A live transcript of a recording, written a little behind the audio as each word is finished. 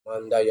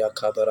Manda ya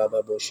kabara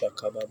babo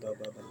shakaba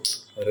baba.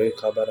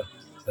 Rekabara.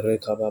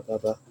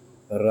 Rekababa.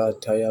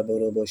 Rataya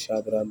borobo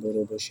shabra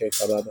borobo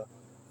shekababa.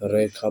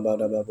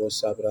 Rekabara babo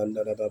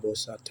sabranda babo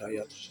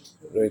sataya.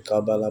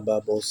 Rekabala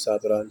babo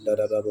sabranda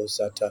babo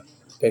sata.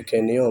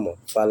 Pekeniomo.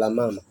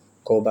 Falamama.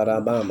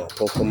 Kobarabama.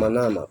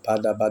 Pokumanama.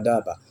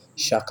 Padabadaba.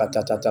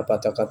 Shakatatata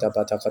patakata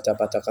patakata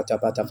patakata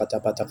patakata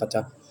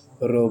patakata.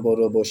 Robo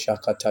robo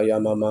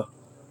shakataya mama.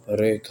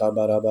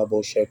 Rekabara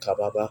babo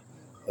shekababa.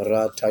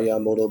 Rataya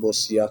morobo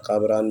siya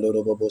kabrando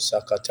robo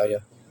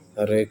sakataya.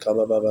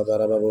 Rekababa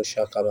babo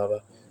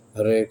shakababa.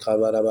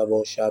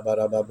 Rekabarababo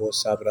shabarababo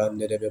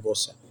sabrande de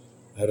bebosa.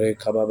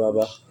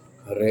 Rekababa.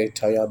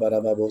 Retaya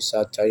barababo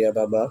sataya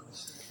baba.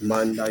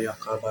 Manda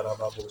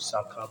yakabarababo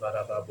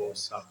sakabarababo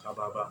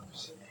sakababa.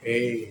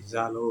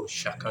 Zalo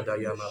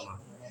shakadaya mama.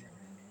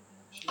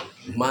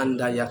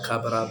 Manda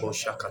yakabarabo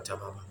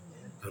shakatababa.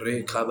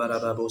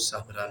 Rekabarababo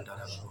sabranda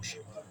rababosha.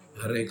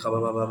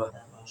 Rekababa.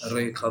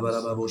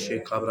 Rekabarababo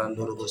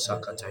shekabrando robo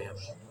sakataya.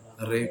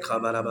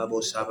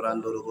 Rekabarababo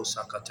sabrando robo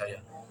sakataya.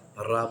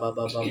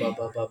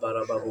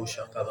 Rababababababarababu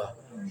shakaba.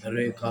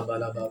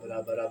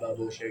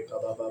 Rekabalababarababu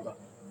shekababa.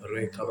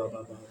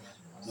 Rekababa.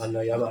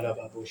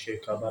 Manayabarababu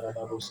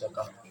shekabarababu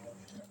saka.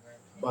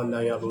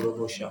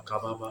 Manayaburubu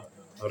shakababa.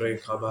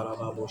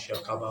 Rekabarababu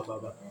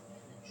shakababa.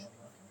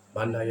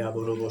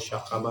 Mandayaburubu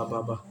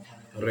shakababa.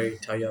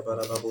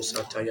 Retayabarababu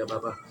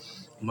satayababa.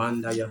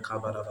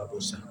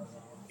 Mandayakabarababusa.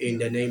 In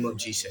the name of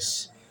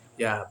Jesus.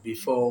 Yeah,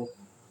 before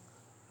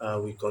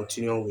we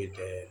continue with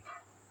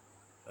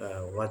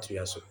what we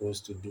are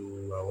supposed to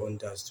do, I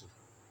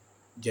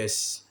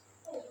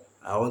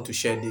want to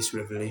share this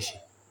revelation.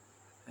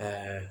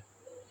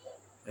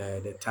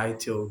 The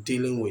title,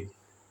 Dealing with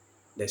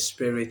the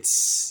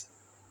Spirits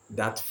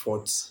That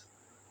Fought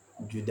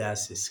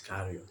Judas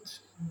Iscariot.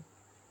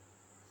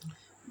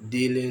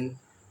 Dealing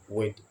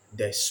with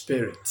the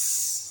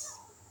spirits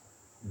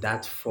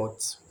that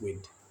fought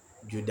with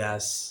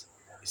Judas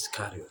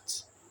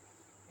Iscariot.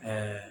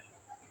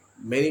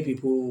 Many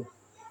people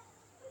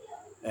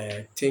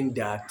think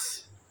that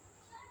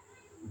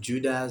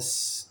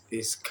Judas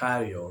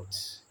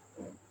Iscariot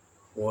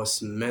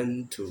was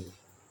meant to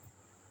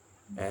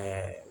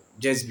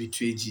just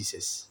betray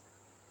Jesus.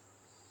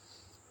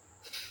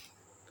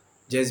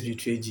 Just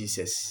betray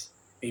Jesus.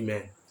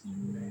 Amen.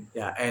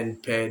 Yeah,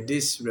 and per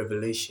this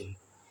revelation,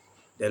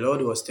 the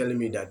Lord was telling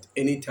me that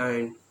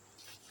anytime,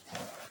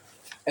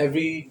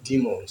 every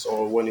demons,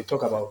 or when you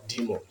talk about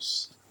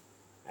demons,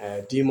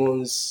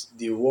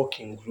 they work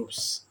in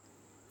groups,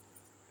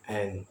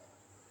 and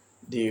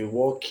they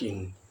work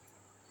in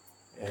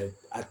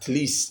at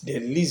least the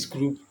least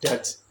group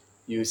that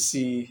you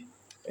see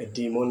a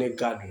demonic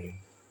gathering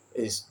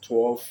is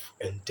 12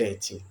 and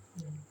 13.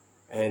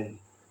 And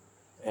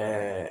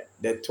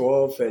the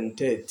 12 and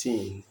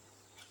 13,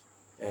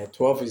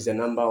 12 is the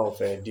number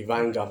of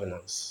divine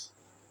governance.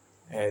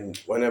 And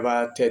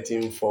whenever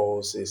 13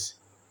 falls,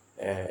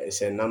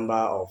 it's a number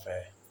of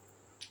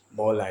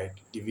more like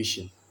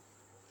division.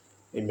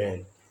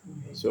 Amen.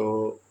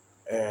 So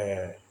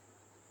the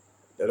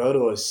Lord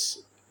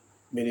was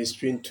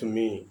ministering to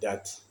me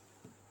that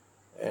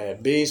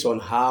based on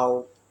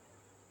how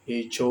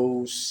He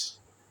chose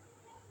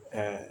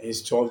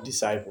His 12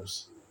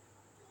 disciples,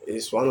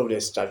 it's one of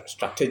the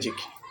strategic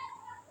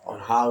on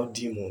how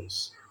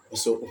demons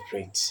also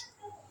operate.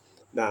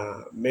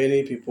 Now,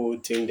 many people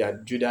think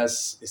that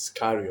Judas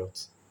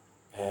Iscariot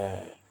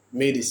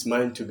made his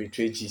mind to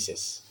betray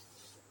Jesus,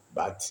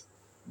 but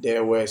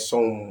there were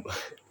some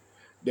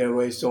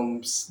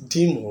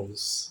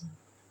demons,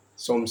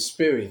 some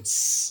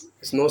spirits.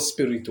 It's not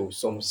spiritual.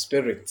 Some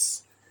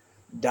spirits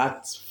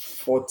that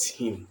fought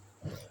him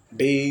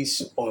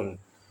based on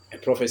a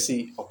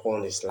prophecy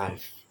upon his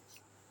life.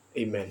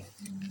 Amen.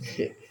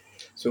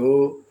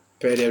 So,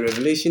 per the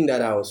revelation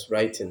that I was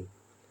writing,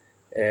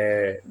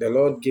 the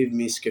Lord gave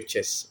me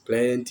scriptures,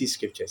 plenty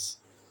scriptures.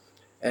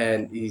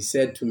 And He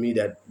said to me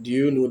that, do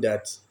you know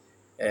that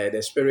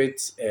the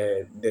spirits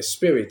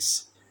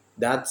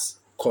that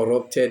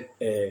corrupted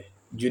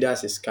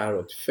Judas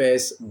Iscariot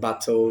first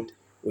battled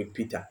with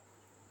Peter?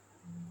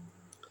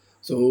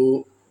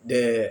 So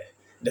the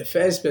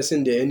first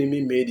person the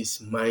enemy made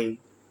his mind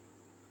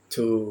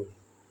to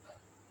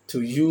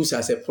use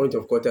as a point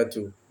of contact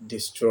to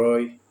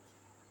destroy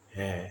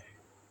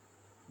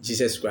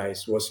Jesus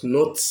Christ was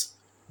not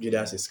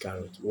Judas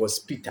Iscariot, was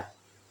Peter.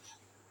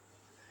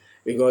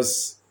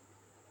 Because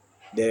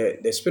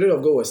the Spirit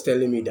of God was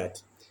telling me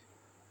that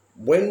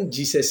when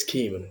Jesus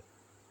came,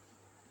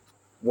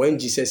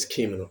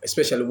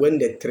 especially when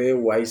the three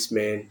wise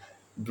men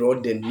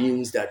brought the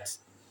news that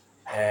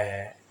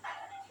a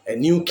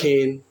new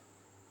king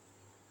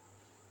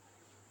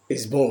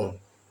is born,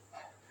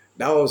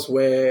 that was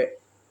where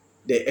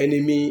the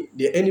enemy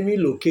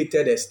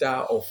located a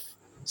star of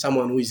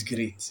someone who is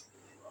great.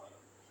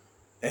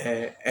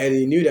 And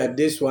he knew that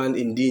this one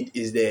indeed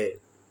is the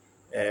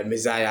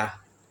Messiah,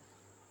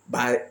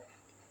 but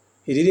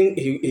he didn't.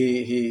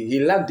 He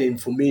lacked the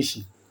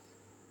information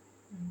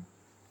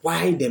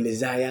why the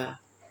Messiah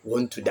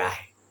want to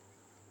die.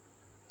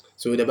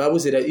 So the Bible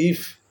said that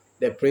if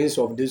the prince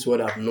of this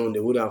world have known, they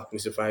would have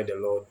crucified the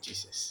Lord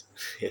Jesus.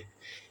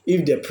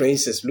 If the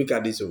princes, look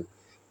at this,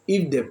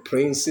 if the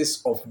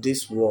princes of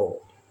this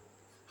world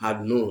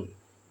had known,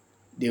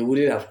 they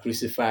wouldn't have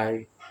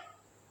crucified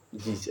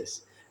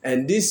Jesus.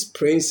 And these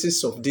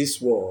princes of this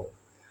world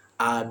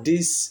are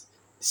these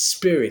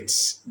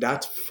spirits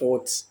that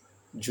fought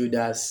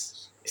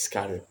Judas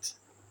Iscariot.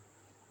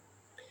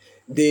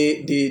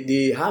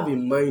 They have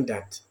in mind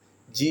that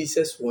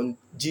Jesus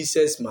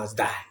must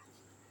die.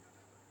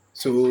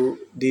 So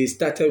they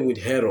started with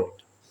Herod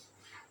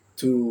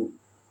to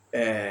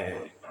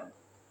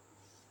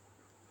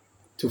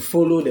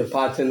follow the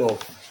pattern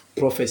of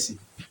prophecy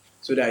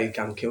so that he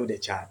can kill the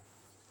child.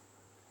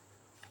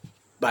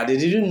 But they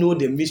didn't know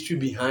the mystery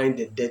behind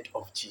the death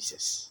of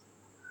Jesus.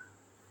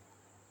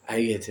 Are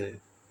you getting it?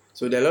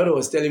 So the Lord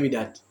was telling me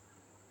that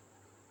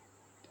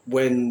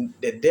when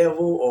the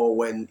devil or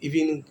when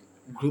even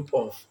group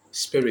of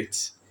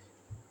spirits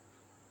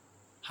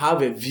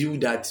have a view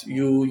that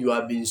you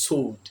have been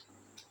sold,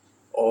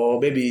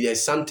 or maybe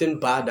there's something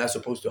bad that's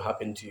supposed to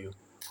happen to you,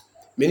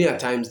 many a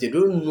times they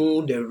don't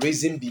know the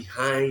reason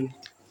behind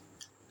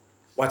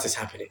what is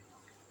happening.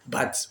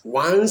 But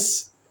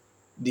once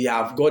they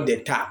have got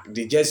the tag,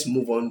 they just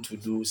move on to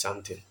do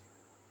something.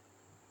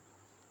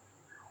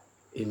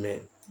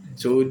 Amen.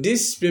 So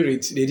these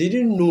spirits, they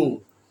didn't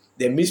know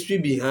the mystery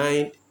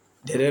behind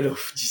the death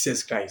of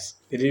Jesus Christ.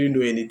 They didn't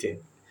know anything.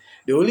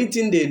 The only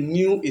thing they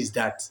knew is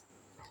that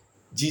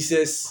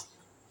Jesus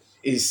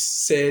is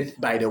said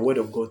by the word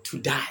of God to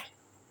die.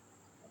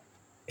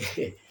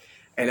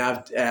 And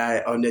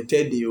after, on the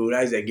third day, he will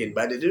rise again.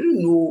 But they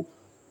didn't know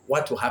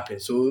what will happen.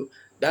 So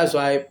that's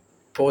why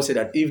Paul said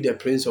that if the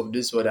prince of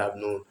this world have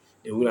known,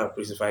 they would have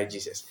crucified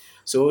Jesus.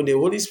 So the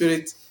Holy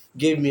Spirit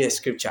gave me a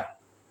scripture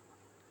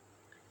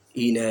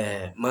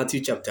in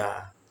Matthew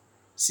chapter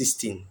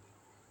 16,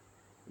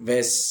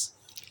 verse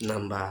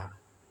number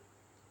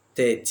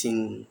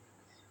 13.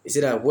 He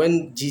said that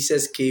when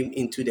Jesus came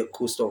into the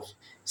coast of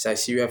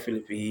Caesarea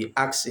Philippi, he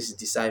asked his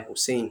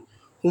disciples, saying,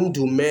 "Whom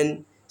do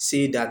men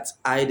say that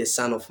I, the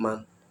Son of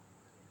Man,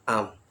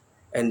 am?"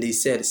 And they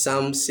said,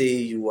 "Some say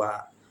you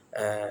are,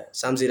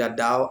 some say that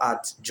thou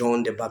art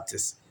John the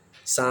Baptist,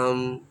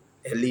 some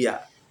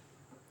Eliah,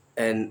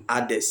 and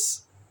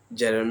others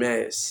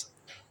Jeremiah,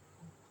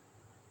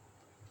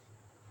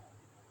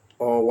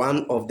 or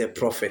one of the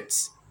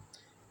prophets."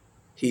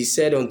 He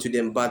said unto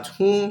them, "But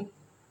whom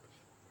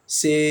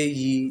say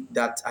ye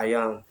that I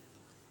am?"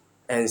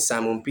 And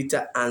Simon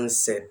Peter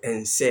answered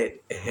and said,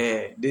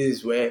 this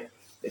is where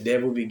the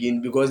devil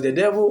began, because the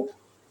devil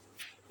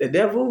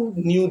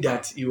knew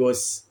that he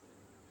was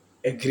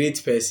a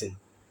great person.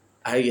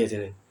 I get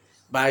it.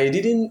 But he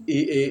didn't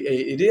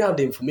have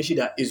the information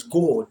that it's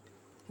God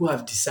who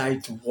have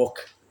decided to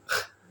walk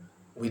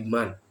with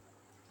man.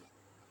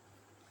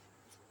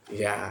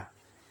 Yeah.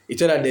 He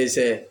thought that there's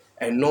a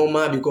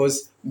normal,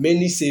 because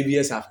many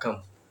saviors have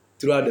come.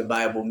 Throughout the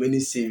Bible, many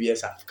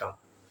saviors have come.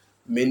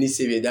 Many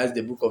saviors, that's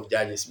the book of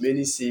Judges.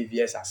 Many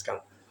saviors has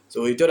come.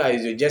 So he thought that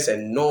it was just a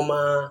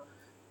normal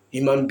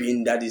human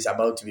being that is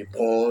about to be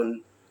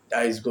born,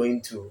 that is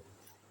going to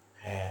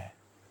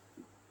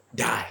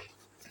die.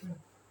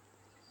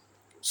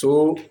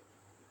 So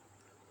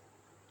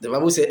the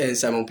Bible said, and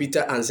Simon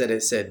Peter answered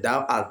and said,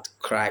 "Thou art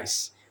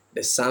Christ,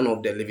 the Son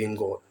of the living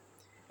God."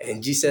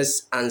 And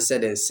Jesus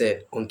answered and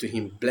said unto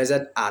him,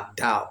 "Blessed art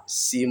thou,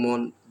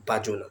 Simon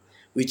Barjona,"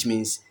 which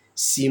means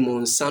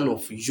Simon, son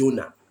of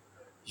Jonah.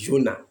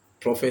 Jonah,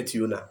 prophet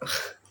Jonah.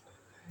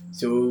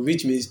 So,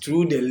 which means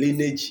through the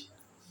lineage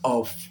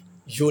of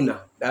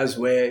Jonah, that's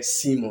where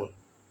Simon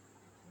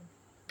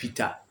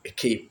Peter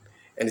came.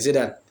 And he said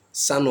that,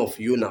 "Son of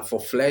Jonah,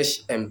 for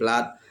flesh and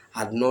blood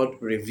had not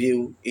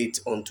revealed it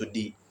unto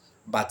thee,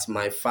 but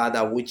my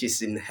Father which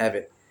is in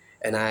heaven.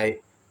 And I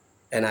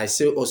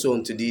say also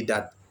unto thee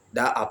that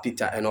thou art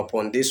Peter, and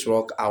upon this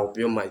rock I will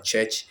build my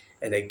church,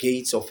 and the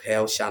gates of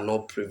hell shall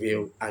not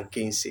prevail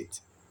against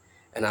it.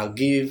 And I'll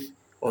give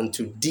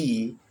unto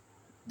thee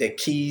the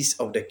keys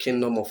of the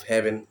kingdom of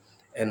heaven,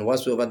 and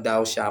whatsoever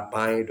thou shalt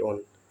bind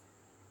on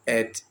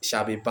earth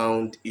shall be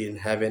bound in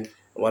heaven,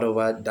 and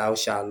whatever thou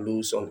shalt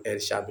loose on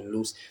earth shall be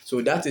loosed."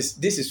 So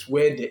this is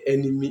where the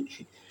enemy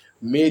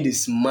made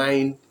his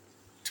mind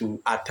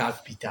to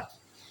attack Peter.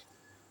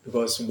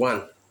 Because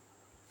one,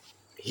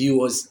 he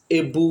was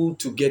able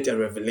to get a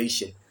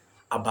revelation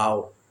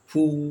about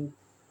who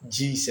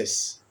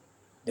Jesus,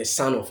 the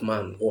Son of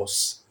Man,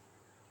 was.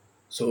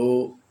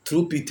 So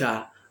through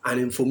Peter, an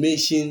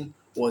information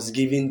was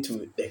given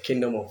to the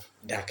kingdom of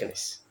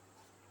darkness.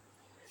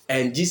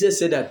 And Jesus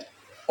said that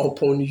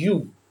upon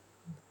you,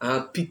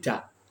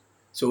 Peter,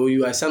 so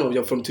you are son of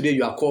God, from today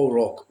you are called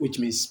Rock, which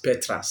means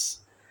Petras.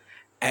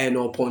 And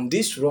upon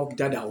this rock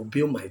that I will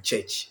build my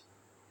church.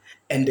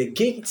 And the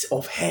gates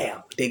of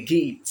hell, the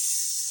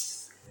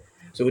gates.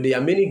 So there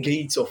are many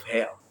gates of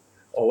hell.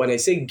 Or when I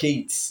say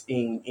gates,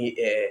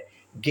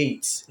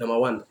 gates, number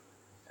one,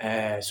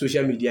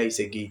 social media is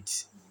a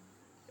gate.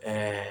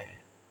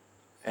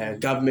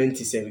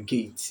 Government is a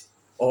gate.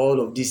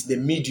 All of this, the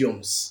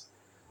mediums,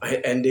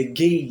 and the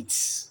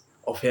gates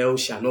of hell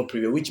shall not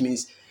prevail, which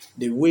means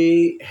the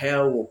way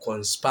hell will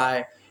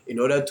conspire in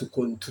order to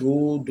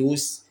control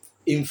those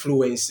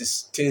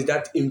influences, things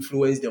that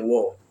influence the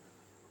world,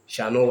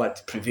 shall not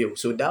what prevail.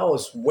 So that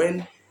was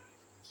when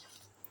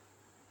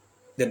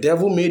the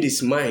devil made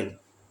his mind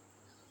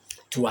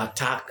to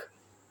attack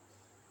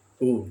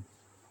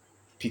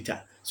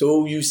Peter.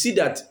 So you see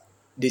that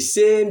the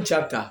same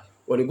chapter,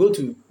 when you go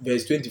to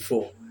verse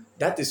 24,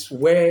 that is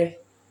where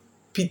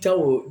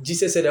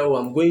Jesus said that,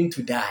 I'm going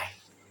to die.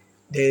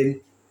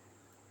 Then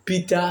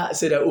Peter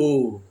said that,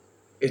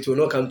 it will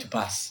not come to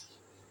pass.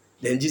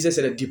 Then Jesus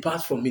said,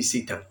 depart from me,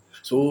 Satan.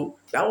 So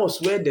that was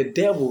where the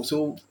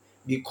devil,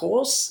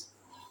 because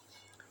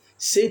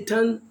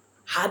Satan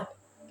had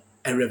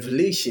a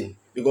revelation,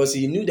 because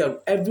he knew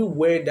that every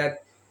word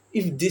that,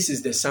 if this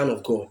is the Son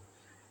of God,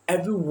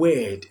 every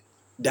word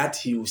that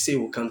he will say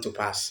will come to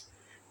pass.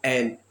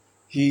 And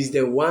he is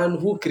the one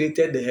who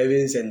created the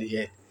heavens and the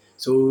earth.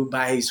 So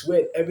by his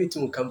word,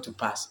 everything will come to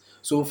pass.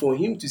 So for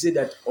him to say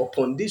that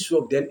upon this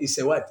rock, then it's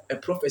a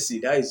prophecy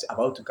that is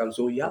about to come.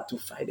 So you have to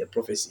fight the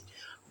prophecy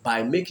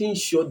by making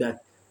sure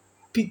that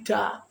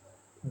Peter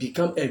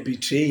become a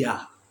betrayer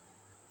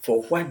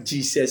for what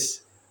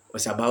Jesus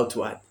was about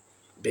to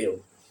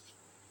build.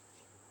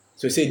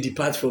 So say,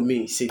 depart from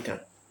me, Satan.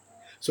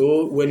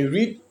 So when you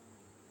read,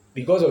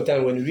 because of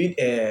time, when you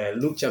read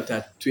Luke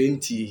chapter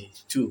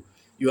 22,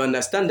 you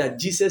understand that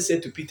Jesus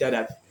said to Peter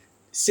that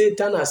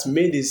Satan has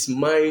made his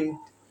mind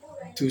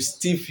to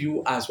stiff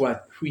you as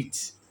what?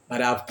 Wheat.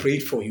 But I've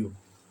prayed for you.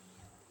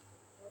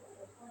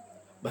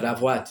 But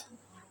I've what?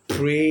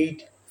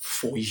 Prayed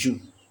for you.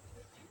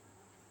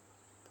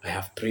 I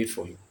have prayed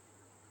for you.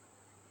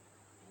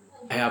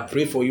 I have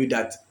prayed for you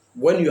that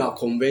when you are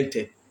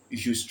converted, you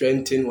should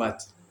strengthen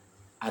what?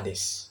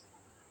 Others.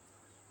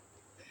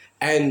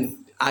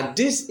 And at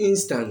this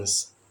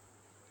instance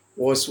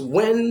was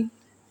when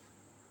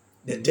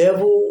the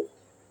devil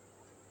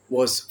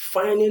was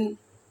finding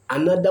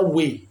another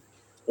way,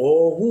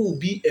 or who will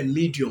be a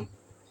medium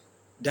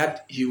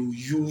that he will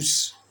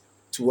use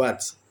to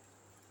what?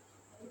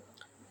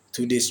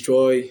 To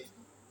destroy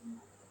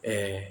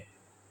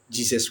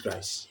Jesus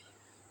Christ.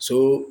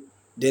 So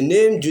the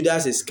name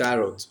Judas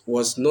Iscariot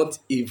was not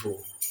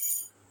evil,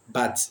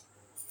 but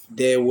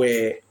there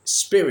were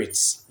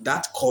spirits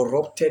that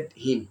corrupted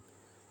him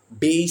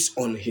based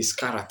on his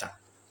character.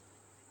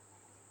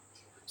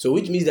 So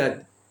which means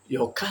that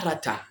your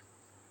character,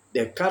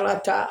 the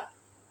character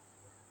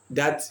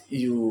that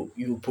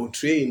you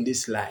portray in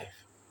this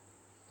life,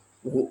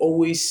 will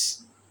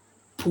always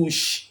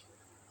push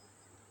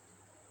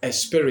a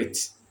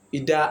spirit,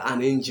 either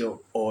an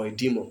angel or a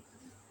demon,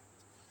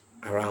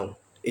 around.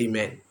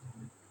 Amen.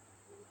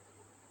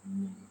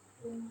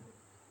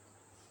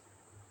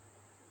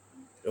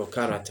 Your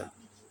character.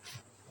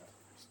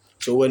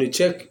 So when you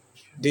check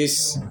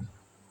these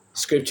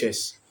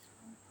scriptures,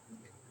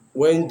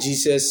 when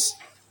Jesus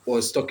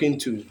was talking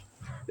to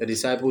the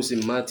disciples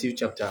in Matthew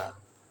chapter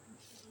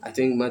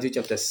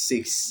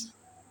 6,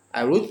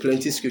 I wrote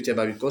plenty scripture,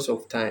 but because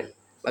of time,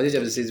 Matthew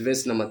chapter 6,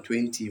 verse number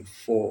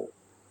 24,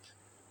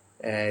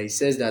 it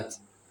says that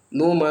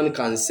no man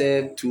can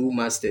serve two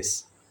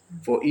masters,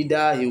 for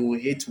either he will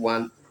hate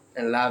one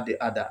and love the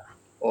other,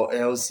 or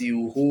else he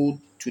will hold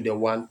to the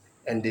one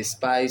and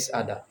despise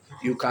other.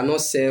 You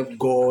cannot serve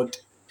God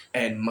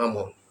and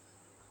mammon.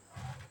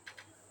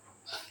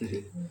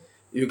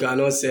 You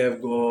cannot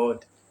serve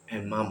God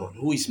and mammon.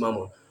 Who is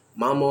mammon?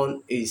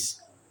 Mammon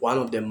is one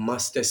of the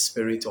master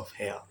spirits of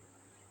hell.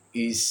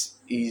 Is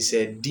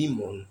a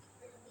demon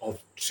of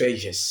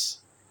treasures.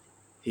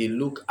 He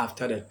look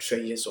after the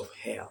treasures of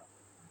hell.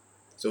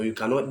 So you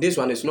cannot, this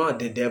one is not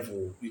the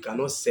devil. You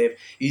cannot serve.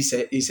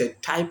 It's a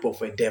type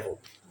of a devil.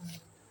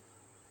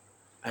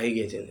 Are you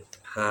getting it?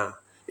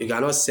 You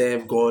cannot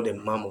serve God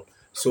and mammon.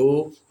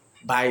 So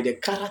by the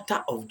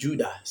character of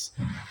Judas,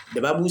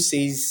 the Bible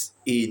says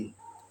in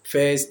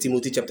 1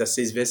 Timothy chapter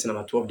 6, verse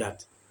number 12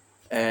 that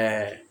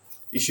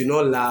you should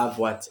not love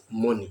what?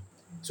 Money.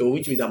 So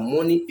which means that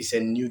money is a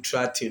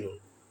neutral thing.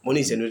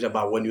 Money is a neutral,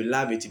 but when you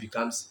love it, it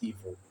becomes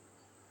evil.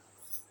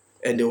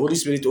 And the Holy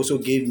Spirit also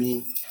gave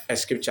me a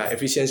scripture,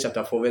 Ephesians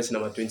chapter 4, verse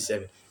number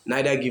 27.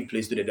 Neither give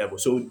place to the devil.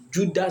 So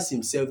Judas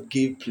himself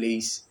gave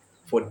place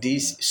for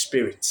these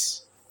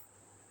spirits.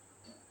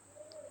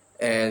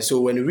 And so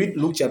when you read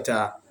Luke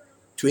chapter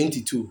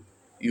 22,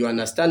 you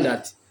understand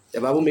that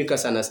the Bible makes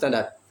us understand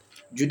that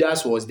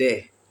Judas was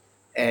there,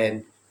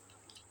 and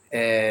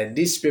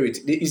this spirit,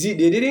 they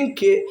didn't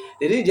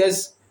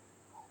just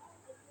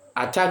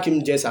attack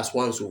him just as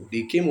one soul.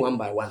 They came one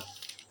by one.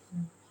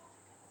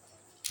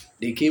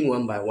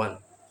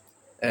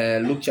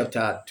 Luke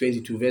chapter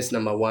 22, verse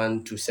number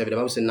 1 to 7. The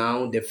Bible says,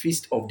 now the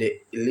feast of the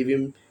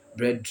unleavened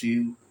bread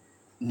drew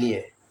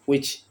near,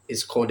 which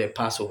is called the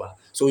Passover.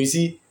 So you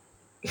see,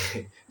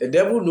 the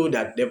devil knew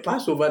that the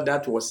Passover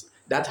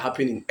that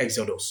happened in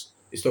Exodus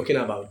is talking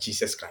about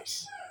Jesus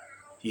Christ.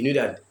 He knew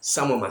that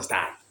someone must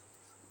die.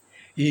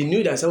 But he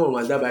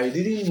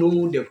didn't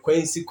know the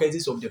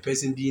consequences of the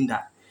person being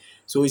that.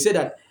 So he said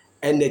that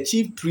And the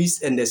chief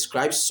priests and the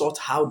scribes sought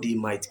how they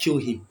might kill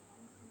him,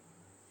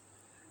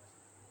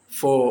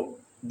 for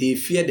they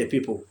feared the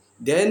people.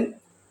 Then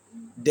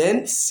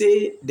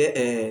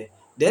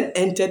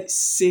entered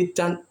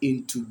Satan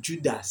into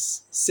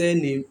Judas,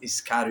 surname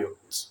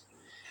Iscariot,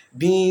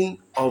 being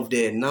of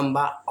the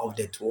number of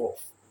the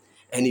 12.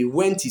 And he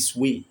went his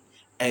way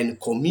and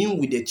communed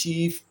with the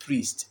chief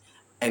priests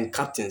and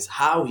captains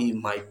how he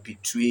might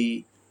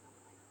betray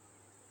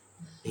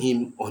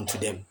him unto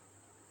them.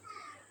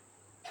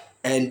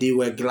 And they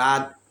were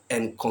glad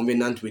and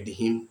covenant with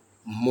him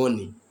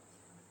money.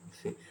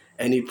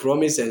 And he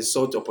promised and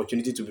sought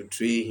opportunity to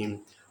betray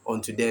him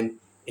unto them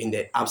in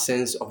the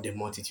absence of the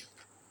multitude.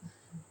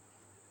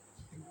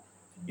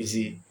 You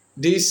see,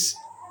 this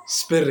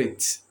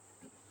spirit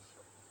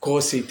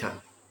called Satan,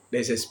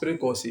 there's a spirit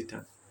called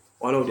Satan.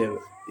 One of them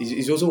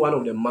is also one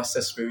of the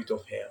master spirits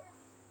of hell.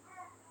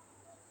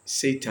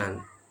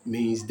 Satan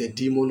means the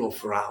demon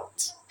of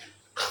wrath.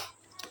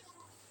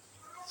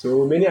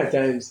 So many a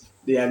times,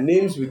 there are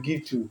names we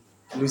give to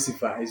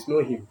Lucifer. It's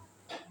not him.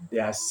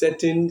 There are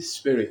certain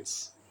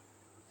spirits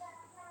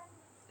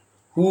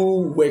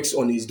who works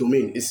on his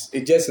domain. It's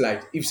just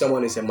like if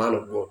someone is a man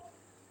of God.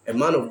 A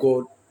man of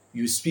God,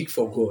 you speak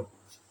for God.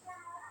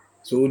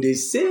 So the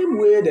same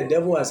way the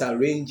devil has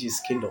arranged his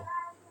kingdom.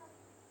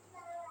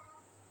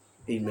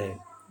 Amen.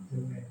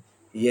 Amen.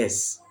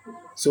 Yes.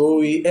 So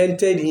we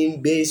entered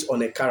him based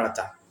on a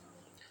character.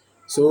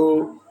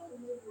 So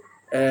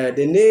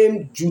the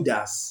name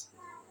Judas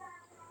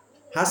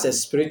has a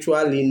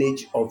spiritual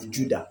lineage of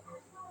Judah.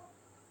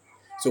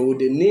 So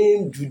the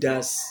name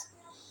Judas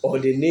or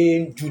the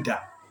name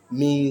Judah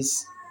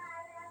means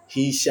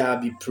he shall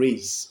be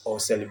praised or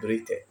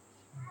celebrated.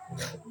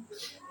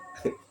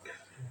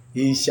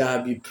 He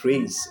shall be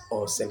praised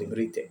or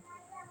celebrated.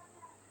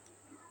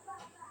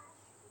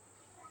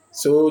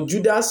 So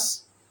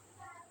Judas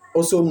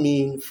also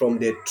means from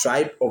the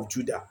tribe of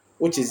Judah,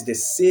 which is the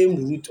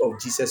same root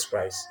of Jesus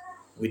Christ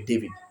with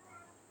David.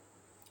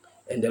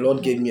 And the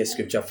Lord gave me a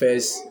scripture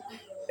first,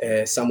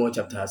 Samuel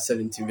chapter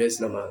 17, verse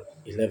number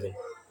 11.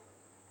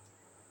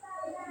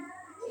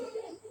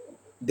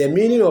 The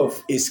meaning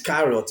of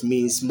Iscariot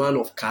means man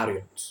of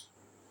Cariot.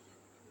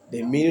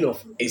 The meaning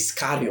of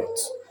Iscariot.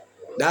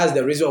 That's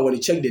the reason when you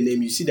check the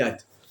name, you see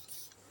that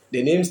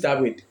the name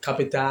starts with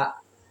capital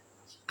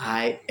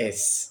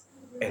I-S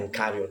and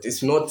Cariot.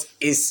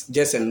 It's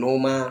just a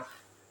normal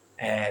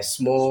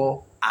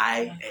small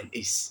I and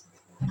S.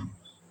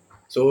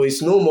 So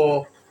it's no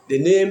more, the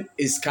name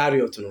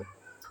Iscariot. No?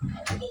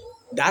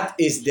 That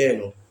is there.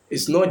 No?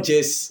 It's not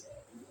just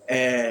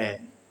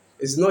an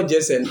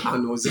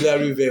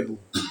auxiliary verb.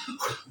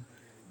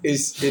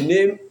 The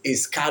name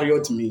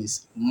Iscariot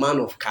means man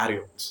of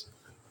Cariot.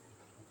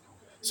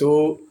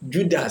 So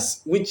Judas,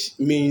 which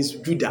means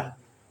Judah,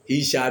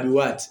 he shall be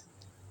what?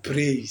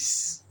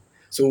 Praise.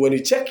 So when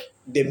you check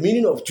the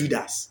meaning of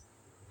Judas,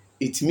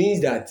 it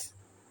means that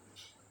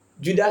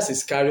Judas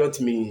Iscariot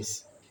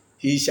means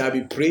he shall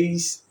be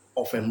praised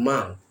of a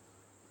man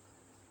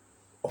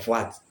of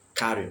what?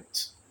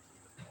 Cariot.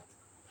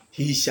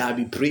 He shall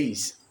be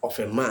praised of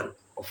a man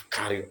of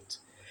Cariot.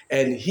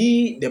 And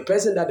the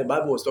person that the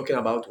Bible was talking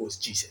about was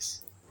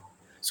Jesus.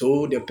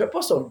 So the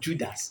purpose of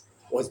Judas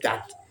was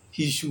that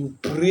he should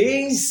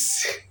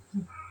praise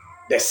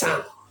the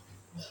Son,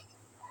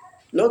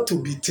 not to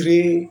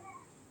betray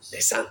the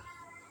Son.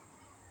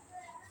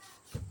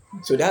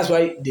 So that's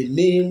why the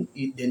name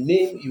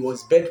he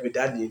was birthed with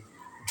that name,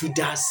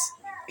 Judas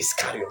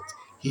Iscariot.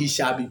 He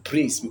shall be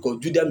praised, because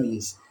Judah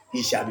means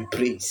he shall be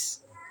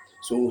praised.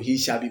 So he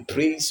shall be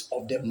praised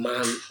of the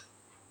man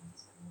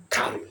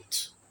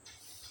Cariot.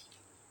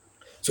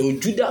 So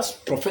Judas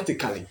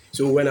prophetically.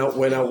 So when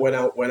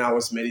I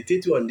was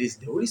meditating on this,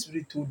 the Holy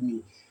Spirit told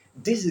me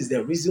this is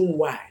the reason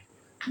why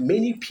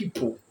many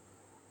people,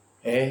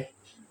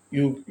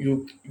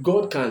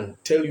 God can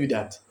tell you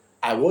that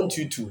I want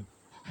you to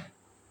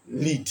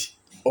lead,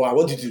 or I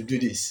want you to do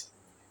this.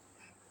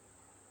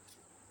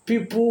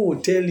 People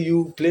will tell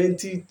you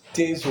plenty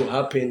things will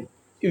happen.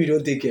 If you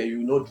don't take care, you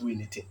will not do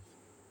anything.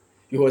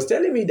 He was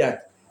telling me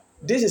that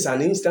this is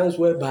an instance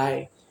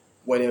whereby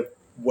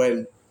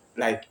when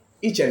like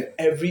each and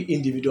every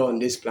individual on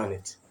this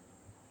planet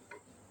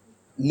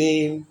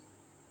name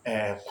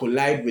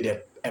collide with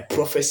a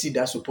prophecy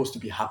that's supposed to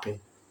be happening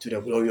to the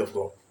glory of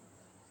God.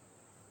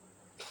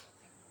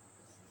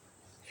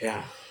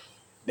 Yeah.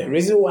 The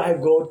reason why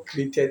God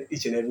created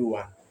each and every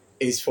one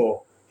is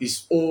for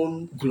his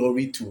own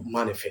glory to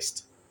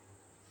manifest.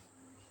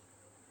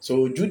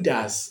 So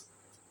Judas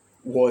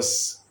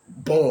was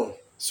born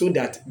so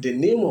that the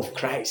name of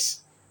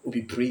Christ will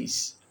be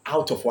praised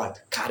out of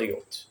what?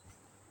 Cariot.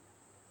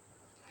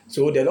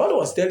 So the Lord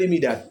was telling me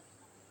that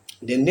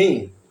the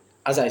name,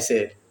 as I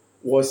said,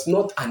 was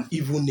not an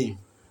evil name,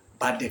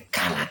 but the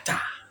character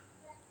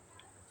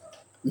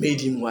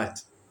made him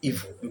what?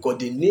 Evil. Because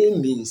the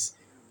name means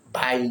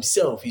by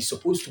himself, he's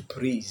supposed to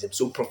praise him.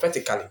 So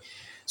prophetically,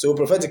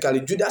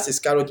 Judas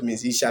Iscariot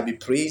means he shall be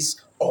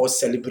praised or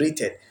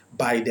celebrated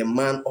by the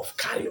man of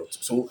Cariot.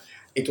 So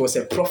it was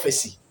a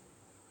prophecy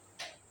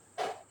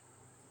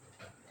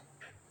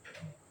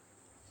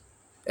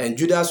And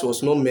Judas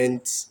was not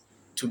meant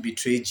to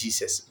betray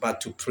Jesus, but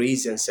to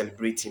praise and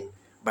celebrate him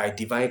by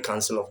divine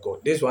counsel of God.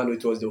 This one,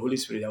 it was the Holy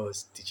Spirit that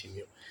was teaching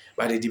me.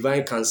 By the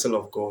divine counsel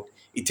of God,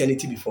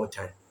 eternity before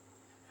time.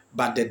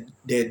 But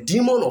the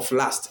demon of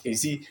lust, you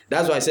see,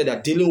 that's why I said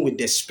that dealing with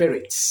the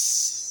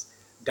spirits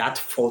that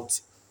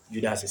fought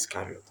Judas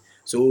Iscariot.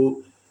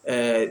 So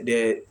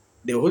the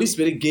Holy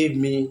Spirit gave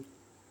me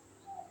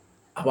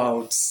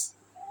about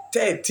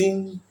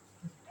 13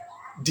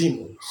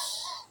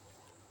 demons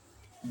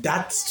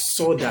that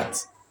saw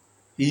that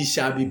he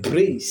shall be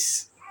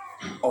praised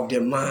of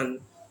the man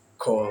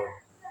called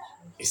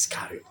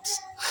Iscariot.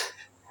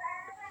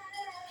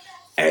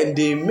 And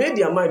they made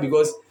their mind,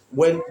 because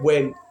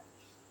when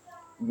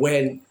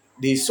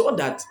they saw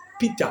that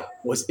Peter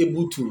was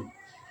able to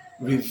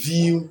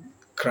reveal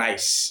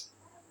Christ,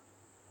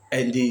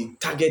 and they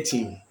target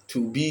him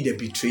to be the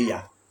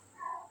betrayer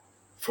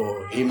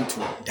for him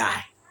to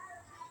die.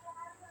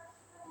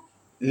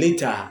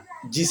 Later,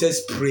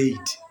 Jesus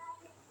prayed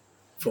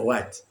for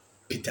what?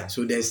 Peter.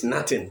 So there's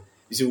nothing.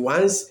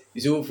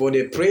 For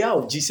the prayer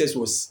of Jesus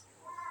was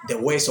the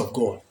words of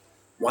God.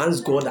 Once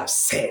God has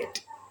said,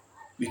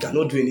 we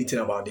cannot do anything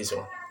about this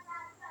one.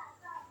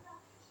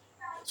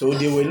 So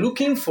they were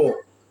looking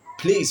for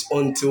place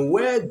until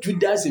where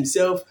Judas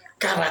himself,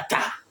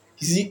 character.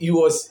 You see, he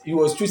was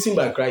chosen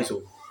by Christ.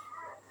 So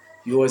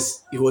he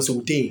was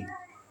ordained.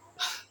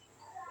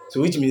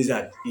 So which means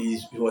that he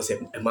was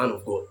a man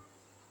of God.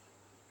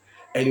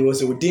 And he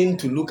was ordained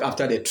to look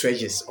after the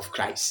treasures of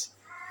Christ.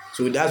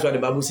 So that's why the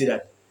Bible said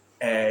that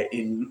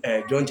in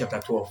John chapter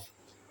 12,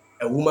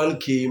 a woman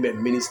came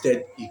and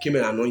ministered. He came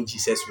and anointed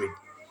Jesus with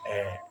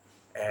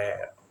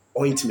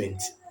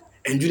ointment.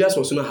 And Judas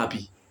was not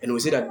happy. And we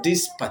said that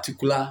this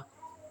particular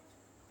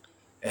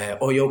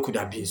oil could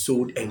have been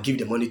sold and give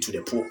the money to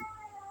the poor.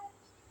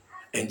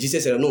 And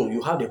Jesus said, no,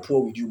 you have the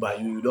poor with you,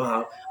 but you don't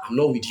have, I'm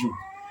not with you.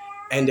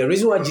 And the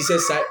reason why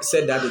Jesus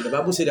said that, the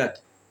Bible said that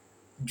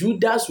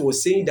Judas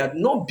was saying that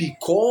not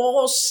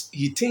because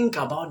he think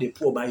about the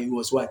poor, but he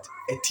was what?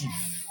 A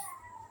thief.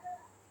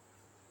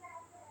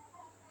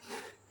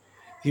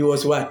 He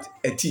was what?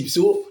 A thief.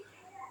 So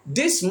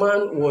this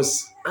man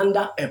was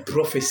under a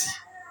prophecy.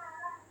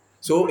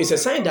 So it's a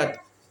sign that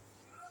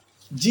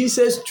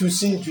Jesus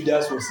choosing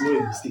Judas was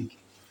not a mistake.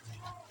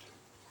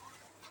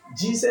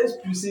 Jesus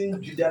choosing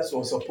Judas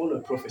was upon a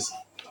prophecy.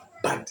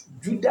 But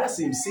Judas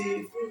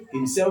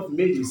himself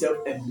made himself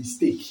a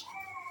mistake.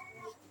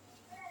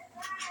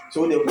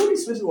 So the Holy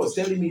Spirit was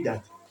telling me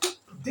that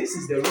this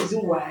is the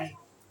reason why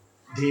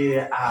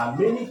there are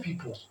many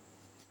people.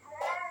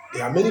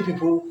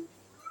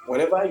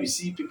 Whenever you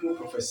see people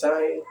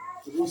prophesying,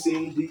 people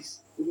saying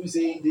this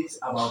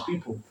about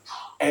people,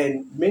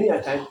 and many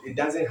a times it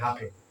doesn't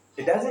happen.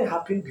 It doesn't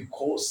happen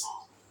because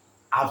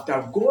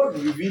after God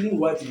revealing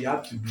what he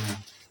have to do,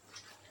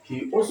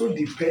 he also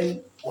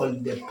depends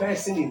on the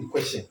person in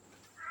question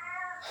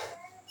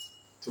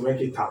to work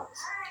it out.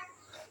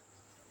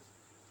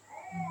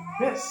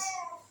 Yes.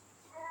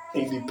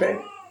 He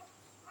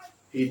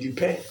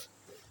depends.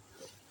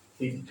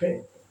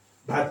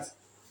 But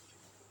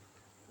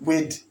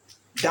with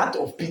that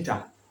of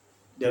Peter,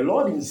 the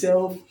Lord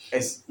himself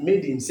has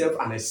made himself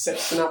an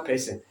exceptional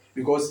person,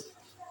 because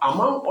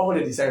among all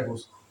the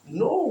disciples,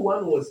 no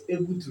one was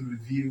able to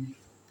reveal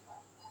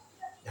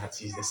that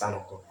he's the Son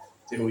of God.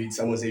 So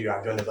someone say you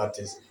are John the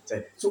Baptist.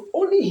 So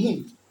only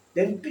him.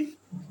 Then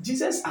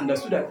Jesus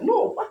understood that,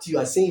 no, what you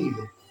are saying,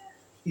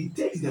 it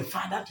takes the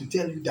Father to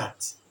tell you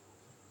that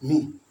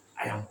me,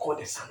 I am called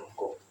the Son of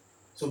God.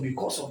 So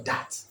because of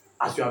that,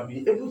 as you have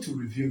been able to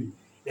reveal me,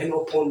 then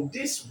upon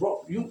this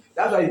rock,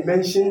 that's why he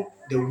mentioned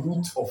the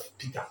root of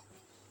Peter.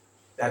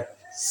 That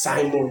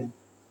Simon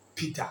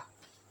Peter,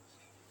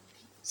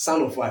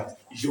 son of what?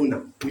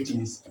 Jonah, which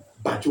means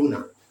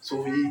Bar-Jonah.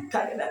 So he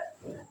tied that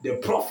the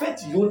prophet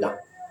Jonah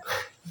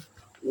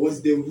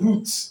was the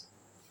root,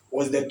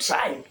 was the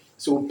tribe.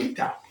 So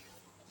Peter,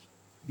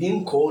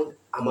 being called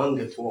among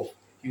the 12,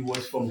 he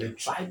was from the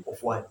tribe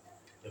of what?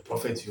 The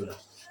prophet Jonah,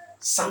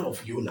 son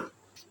of Jonah.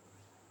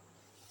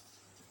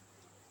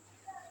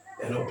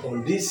 And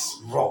upon this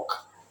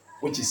rock,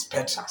 which is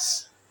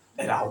Petrus,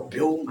 that I'll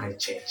build my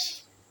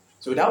church.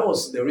 So that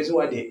was the reason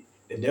why the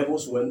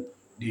devils, when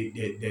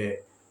a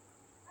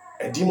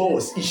demon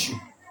was issued,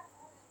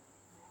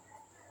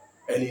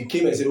 and he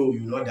came and said, oh, you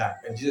know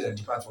that, and Jesus said,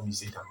 depart from me,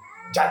 Satan.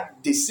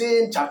 The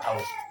same chapter,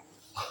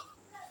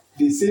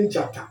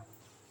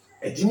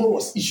 a demon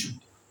was issued,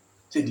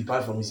 said,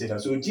 depart from me, Satan.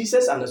 So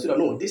Jesus understood that,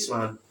 no, this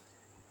one,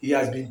 he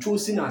has been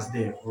chosen as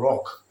the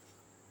rock.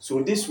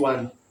 So this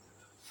one,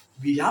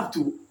 we have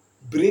to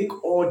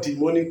break all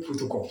demonic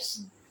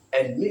protocols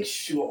and make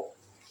sure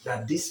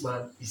that this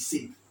man is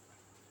safe.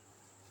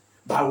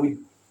 But with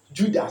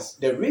Judas,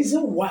 the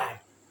reason why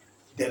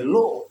the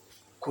Lord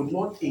could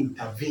not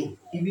intervene,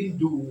 even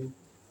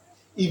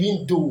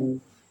though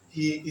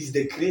he is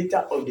the creator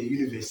of the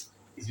universe,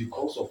 is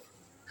because of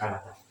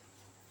character.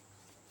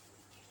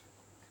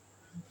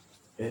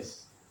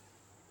 Yes.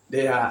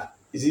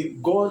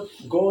 God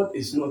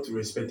is not a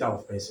respecter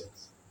of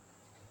persons.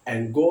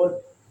 And God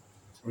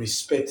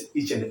respect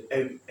each and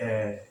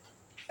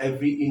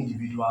every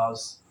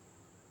individual's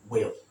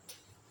will,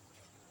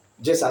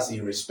 just as he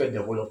respects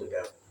the will of the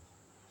devil.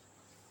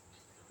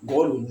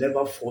 God will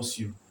never force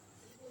you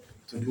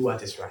to do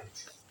what is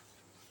right.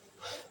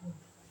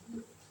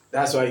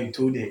 That's why he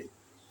told the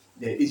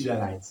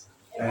Israelites,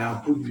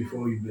 I'll put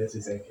before you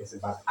blessings and curses,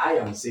 but I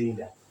am saying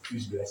that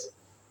choose blessing.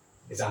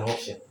 It's an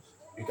option.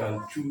 You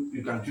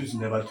can choose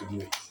never to do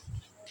it.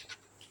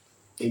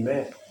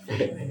 Amen.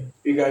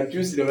 You can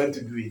choose never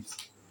to do it.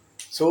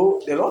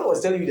 So the Lord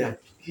was telling you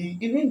that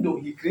even though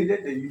he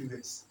created the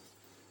universe,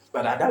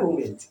 but at that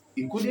moment,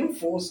 he couldn't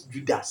force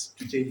Judas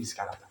to change his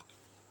character.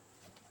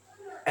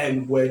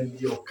 And when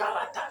your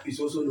character is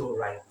also not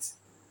right,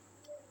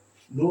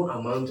 no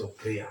amount of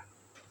prayer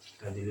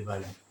can deliver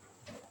you.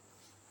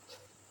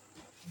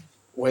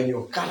 When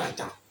your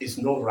character is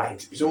not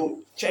right, so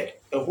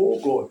check the whole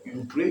God.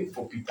 You prayed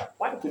for Peter.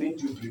 Why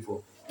couldn't you pray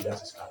for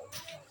Judas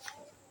Iscariot?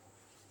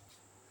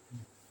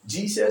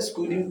 Jesus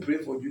couldn't pray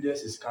for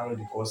Judas Iscariot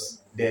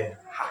because their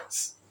heart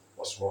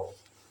was wrong.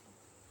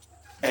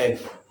 And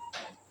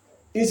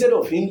instead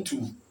of him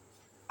to,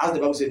 as the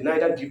Bible said,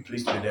 neither give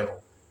place to the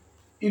devil.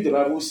 If the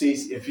Bible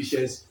says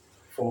Ephesians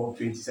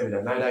 4:27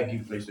 that neither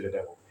give place to the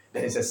devil,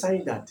 then it's a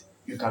sign that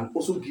you can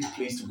also give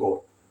place to God.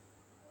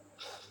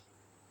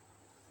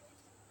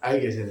 I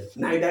guess it.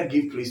 Neither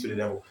give place to the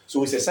devil.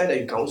 So it's a sign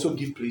that you can also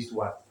give place to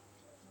what?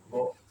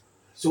 God.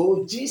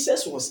 So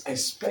Jesus was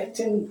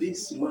expecting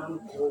this man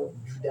called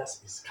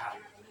Judas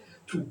Iscariot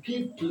to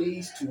give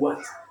place to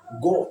what?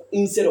 God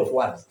instead of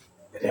what?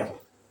 The devil.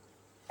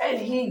 And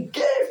he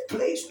gave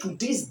place to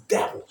these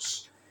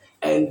devils.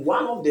 And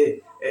one of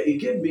the, he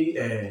gave me,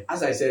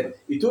 as I said,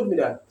 he told me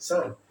that,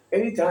 son,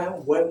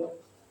 anytime when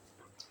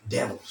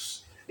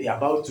devils, they are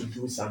about to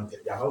do something,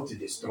 they are about to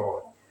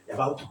destroy, they are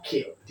about to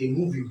kill, they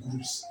move in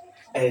groups.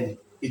 And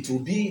it will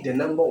be the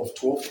number of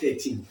 12,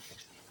 13.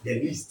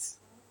 The list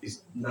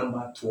is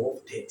number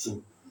 12,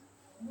 13.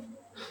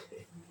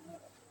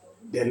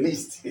 The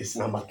list is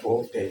number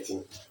 12,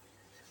 13.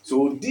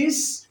 So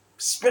these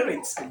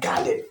spirits are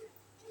guarded.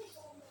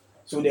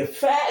 So the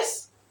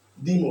first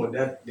demon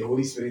that the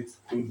Holy Spirit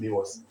told me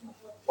was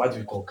what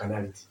we call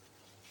carnality.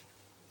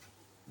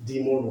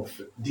 Demon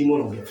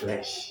of the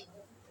flesh.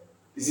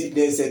 You see,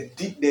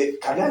 the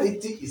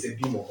carnality is a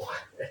demon.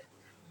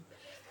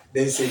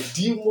 There's a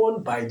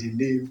demon by the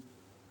name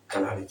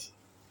carnality.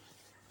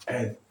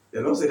 And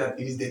the Lord said that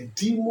it is the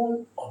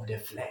demon of the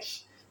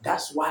flesh.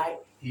 That's why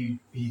he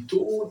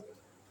told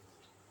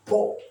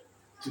Paul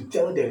to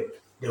tell the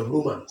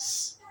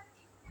Romans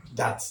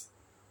that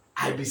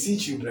I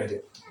beseech you,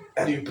 brethren,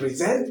 that you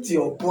present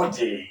your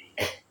body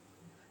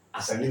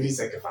as a living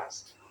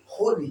sacrifice,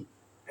 holy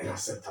and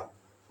acceptable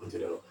unto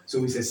the Lord.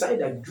 So it's a sign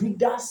that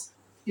Judas,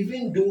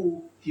 even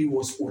though he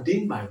was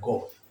ordained by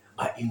God,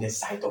 but in the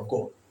sight of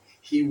God,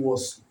 he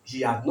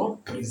had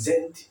not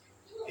presented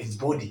his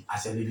body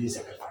as a living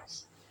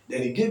sacrifice.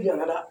 Then he gave me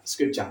another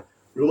scripture,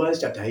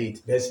 Romans chapter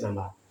 8, verse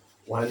number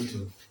 1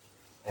 to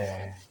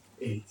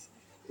 8.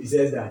 He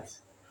says that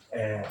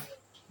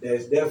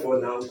there's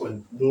therefore now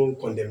no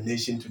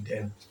condemnation to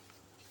them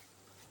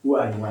who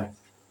are in what?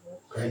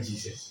 Christ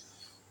Jesus.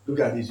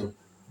 Look at this one.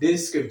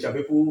 This scripture,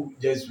 people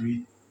just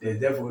read, there's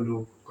therefore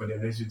no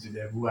condemnation to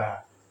them who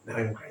are now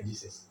in Christ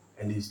Jesus.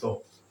 And they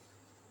stop.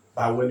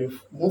 But when you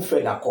move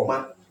further,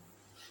 comma,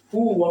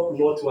 who walk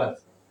not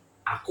what?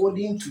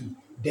 According to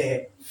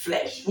the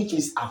flesh, which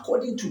is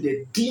according to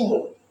the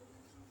demon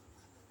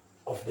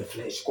of the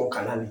flesh, called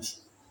carnality.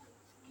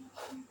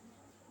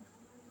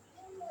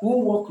 Who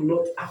walk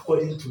not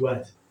according to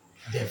what?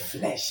 The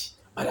flesh,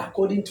 but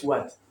according to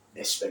what?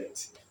 The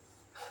spirit.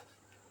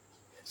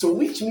 So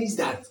which means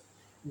that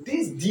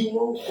this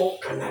demon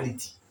called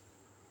carnality,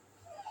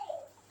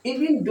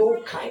 even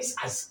though Christ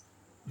has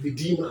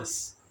redeemed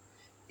us,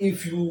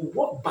 if you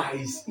walk by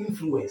his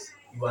influence,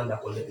 you are under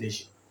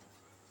condemnation.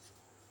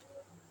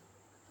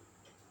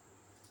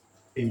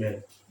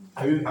 Amen.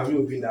 Have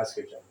you opened that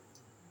scripture?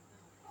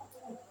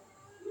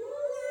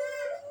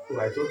 Oh,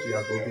 I thought you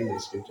have opened the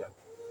scripture.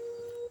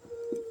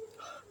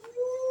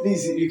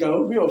 Please, you can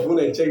open your phone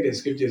and check the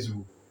scriptures.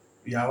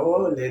 We are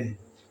all learning.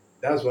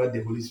 That's what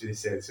the Holy Spirit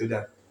said, so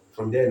that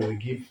from there we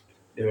give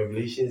the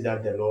revelations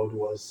that the Lord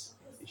wants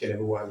each and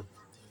every one.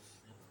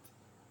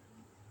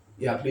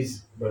 Yeah,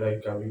 please, brother,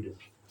 you can read it.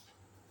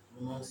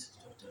 Romans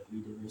chapter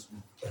 8, verse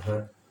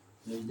 1.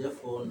 There is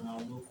therefore now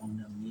no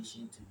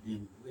condemnation to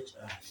them which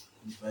are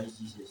in Christ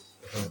Jesus,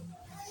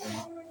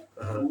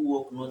 who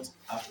walk not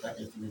after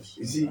the flesh.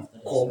 You see,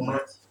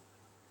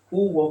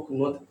 who walk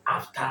not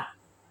after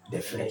the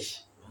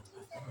flesh.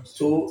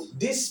 So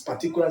this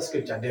particular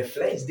scripture, the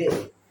flesh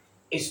there,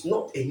 is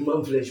not a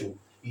human flesh.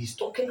 He's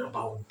talking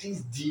about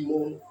this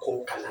demon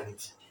called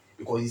carnality,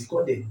 because he's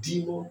called the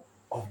demon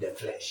of the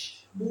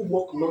flesh, who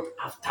walk not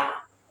after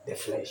the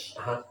flesh,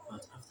 but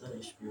after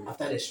the spirit.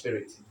 After the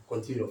spirit.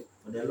 Continue.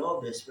 For the law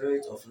of the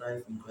spirit of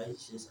life in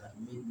Christ Jesus had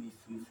made me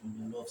free from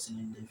the law of sin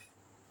and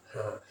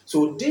death.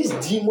 So this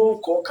demon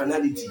called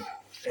carnality,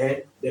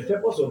 the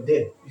purpose of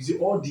them, you see,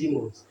 all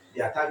demons,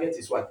 their target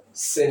is what?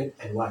 Sin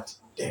and what?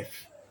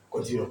 Death.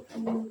 Continue.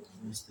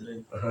 Verse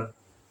 3. Uh-huh.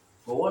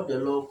 For what the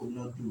law could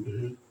not do,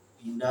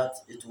 Mm-hmm. in that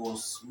it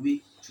was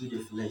weak through the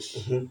flesh,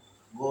 Mm-hmm.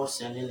 God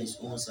sending his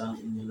own Son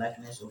in the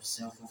likeness of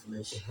sinful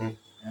flesh, Mm-hmm.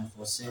 and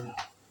for sin,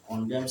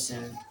 condemned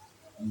sin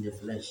in the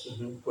flesh.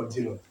 Mm-hmm.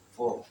 Continue.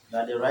 For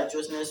that the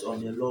righteousness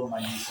of the law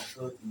might be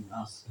fulfilled in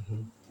us,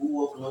 Mm-hmm. who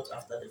walk not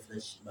after the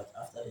flesh, but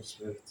after the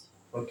Spirit.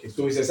 Okay,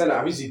 so it's a sign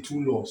that we see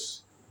two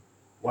laws.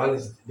 One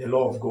is the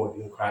law of God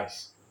in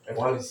Christ, and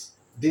one is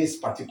this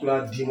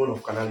particular demon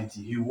of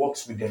carnality. He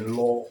works with the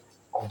law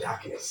of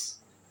darkness,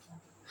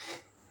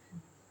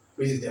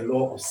 which is the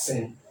law of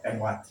sin and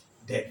what?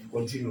 Death.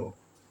 Continue.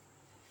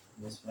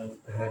 Verse 5.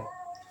 Uh-huh.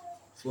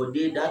 For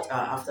they that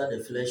are after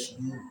the flesh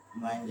do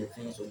mind the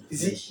things of the You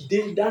flesh. see,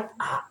 they that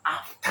are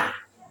after.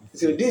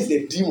 So this is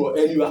the demon,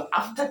 and you are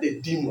after the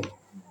demon.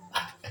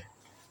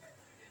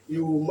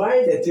 You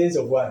mind the things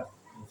of what?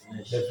 The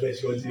flesh. The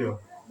flesh. Continue.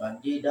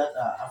 But they that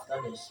are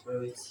after the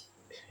Spirit,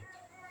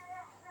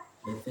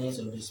 the things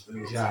of the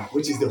Spirit. Yeah,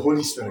 which is the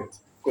Holy Spirit.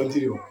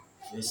 Continue.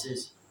 Verse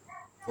 6.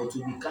 For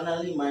to be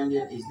carnally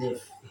minded is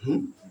death,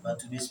 Mm-hmm. but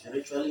to be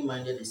spiritually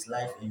minded is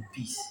life and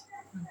peace.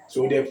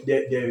 So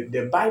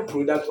the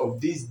byproduct of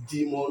this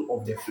demon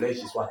of the flesh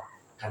is what?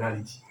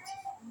 Carnality.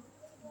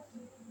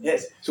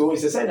 Yes. So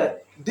it's a sign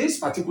that this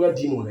particular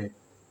demon,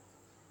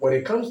 when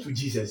it comes to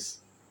Jesus,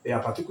 there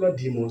are particular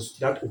demons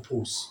that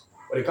oppose.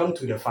 When it comes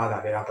to the Father,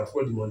 there are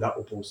particular demons that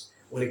oppose.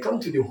 When it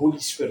comes to the Holy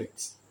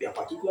Spirit, there are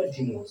particular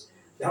demons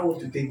that want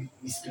to take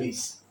his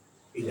place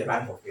in the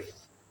life of people.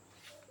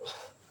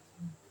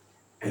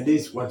 And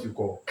this is what you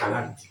call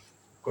carnality.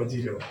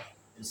 Continue.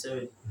 Verse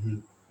 7. Mm-hmm.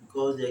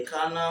 Because the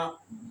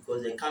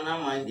carnal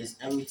mind is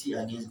enmity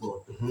against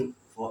God, Mm-hmm.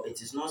 for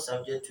it is not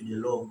subject to the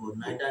law of God,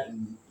 neither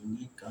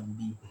indeed can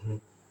be. Mm-hmm.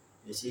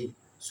 They say,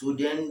 so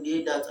then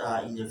they that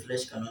are in the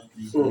flesh cannot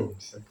please God.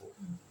 Simple.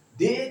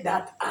 They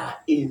that are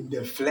in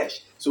the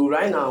flesh. So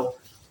right now,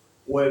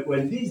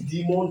 when this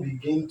demon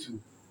begin to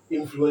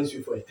influence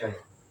you for a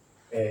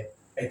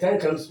time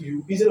comes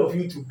you, instead of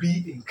you to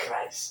be in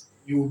Christ,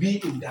 you will be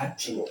in that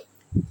demon.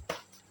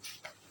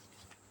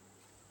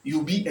 You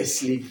will be a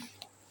slave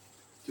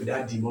to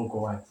that demon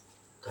called what?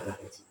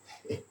 Carnality.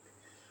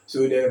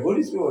 So the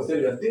Holy Spirit was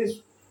telling you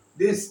that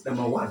this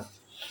number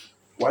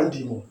one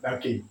demon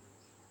that came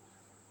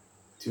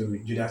to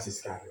Judas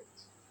Iscariot.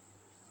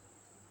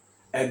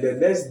 And the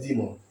next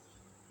demon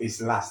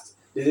is lust.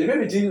 There's a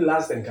difference between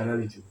lust and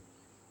carnality.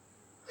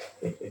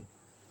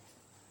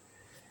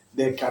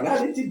 The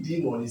carnality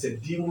demon is a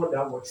demon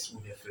that works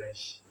with the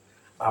flesh.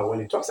 But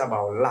when it talks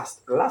about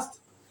lust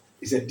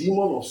is a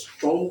demon of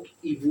strong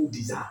evil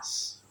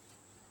desires.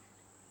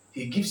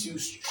 He gives you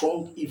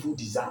strong evil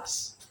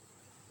desires.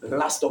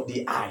 Lust of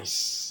the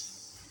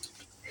eyes.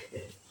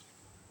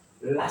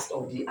 Lust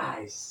of the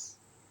eyes.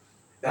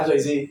 That's why I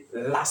say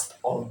lust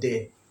of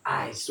the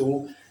eyes.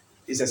 So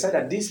it's a sign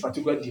that this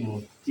particular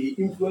demon, he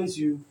influences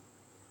you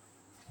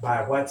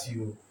by what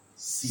you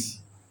see.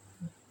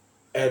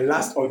 And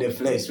lust of the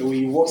flesh. So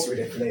he works with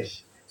the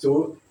flesh.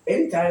 So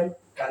anytime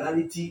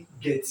carnality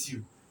gets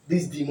you,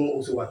 this demon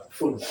also what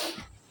follows.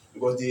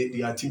 Because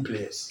they are team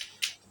players.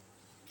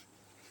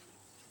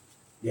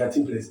 They are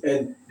team players.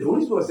 And the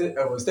Holy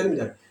Spirit was telling me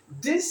that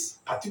this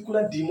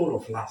particular demon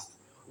of lust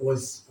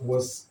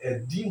was a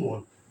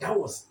demon that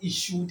was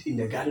issued in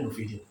the Garden of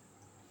Eden.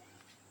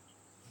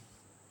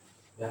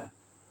 Yeah.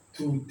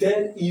 To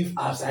turn Eve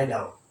upside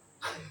down.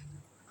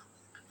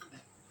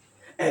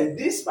 And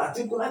this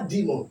particular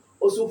demon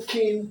also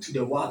came to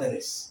the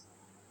wilderness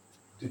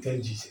to tell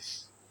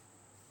Jesus.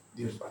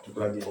 This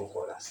particular demon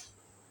called us.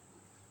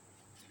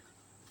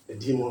 The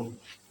demon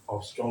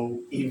of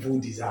strong evil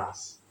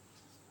desires.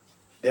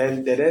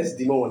 Then the next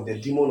demon was the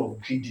demon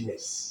of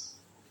greediness.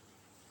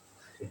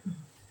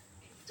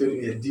 So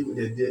the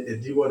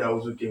demon that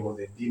also came was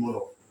the demon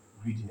of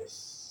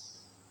greediness.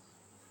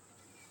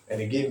 And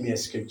he gave me a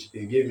scripture.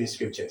 He gave me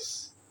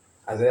scriptures.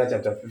 Isaiah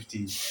chapter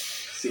 50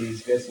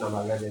 says, verse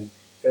number 11.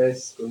 1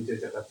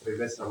 Corinthians chapter 3,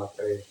 verse number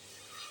 3.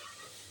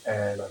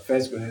 And 1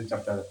 Corinthians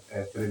chapter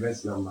 3,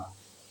 verse number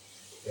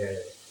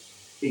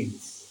 8.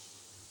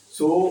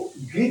 So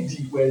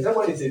greedy,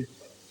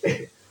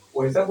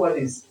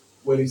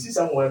 when you see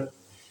someone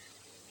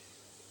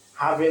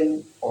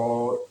having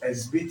or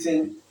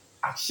exhibiting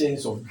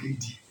actions of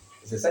greedy,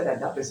 it's a sign that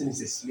that person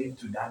is a slave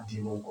to that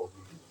demon called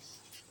greediness.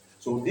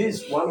 So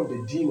this is one of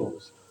the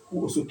demons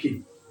who also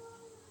came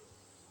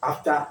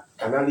after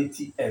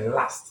carnality and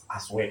lust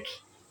as work.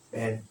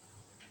 Then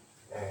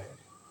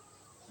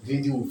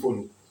greedy will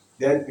follow.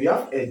 Then we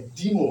have a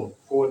demon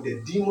called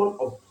the demon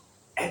of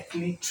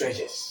earthly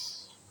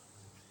treasures.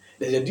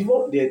 There's a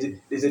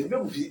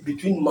difference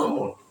between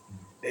Mammon,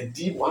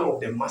 one of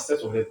the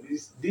masters of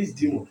this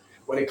demon.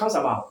 When it comes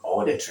about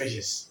all the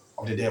treasures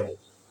of the devil,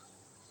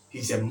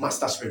 he's a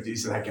master spirit.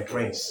 He's like a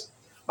prince.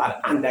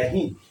 But under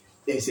him,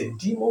 there's a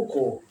demon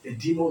called the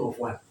demon of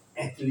what?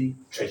 Earthly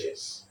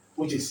treasures.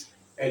 Which is,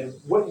 and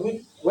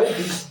when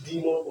this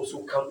demon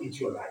also come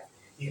into your life,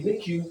 he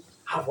make you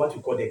have what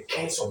you call the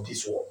curse of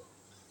this world.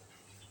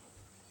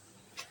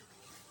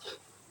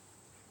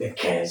 The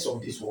cares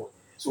of this world.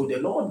 So the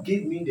Lord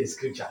gave me the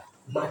scripture,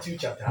 Matthew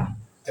chapter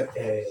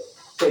 13,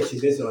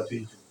 verse number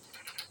 22.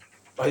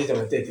 Matthew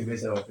chapter 13,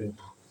 verse number 22.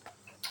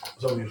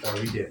 So we can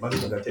read it.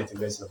 Matthew chapter 13,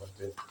 verse number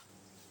 20.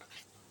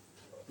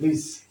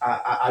 Please,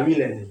 are we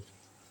learning?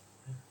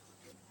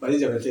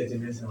 Matthew chapter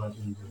 13, verse number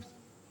 22.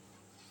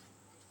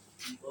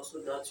 Also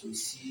that we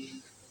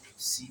see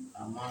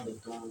among the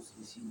thorns,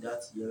 you see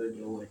that hear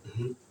the word,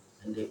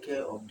 and the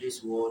care of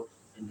this world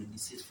and the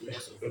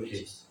deceitfulness of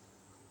riches.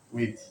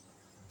 Wait.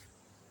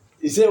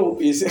 He said,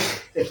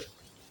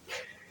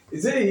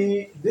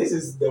 this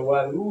is the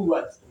one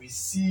who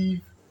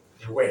receive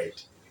the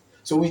word.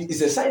 So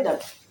it's a sign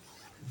that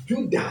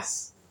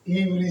Judas,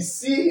 he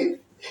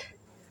received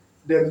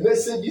the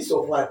messages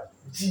of what?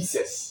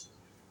 Jesus.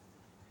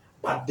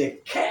 But the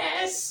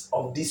cares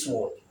of this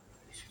world.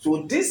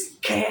 So this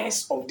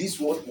cares of this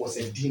world was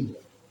a demon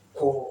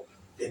called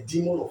the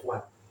demon of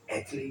what?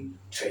 Earthly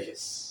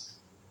treasures.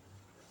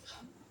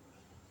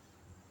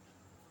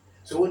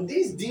 So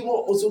this demon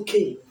also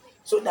came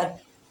so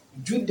that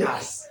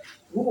Judas,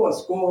 who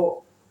was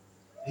called,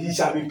 he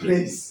shall be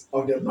praised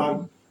of the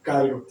man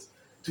Iscariot,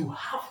 to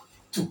have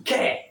to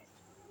care.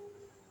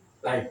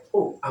 Like,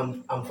 oh,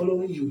 I'm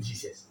following you,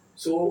 Jesus.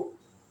 So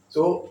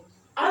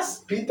as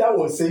Peter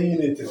was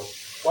saying it,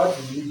 what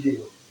did he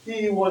do?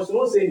 He was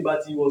not saying,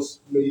 but he was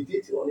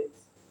meditating on it.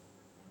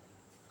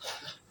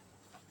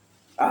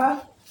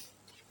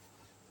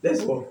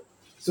 That's all.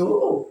 So,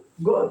 oh,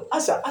 God,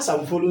 as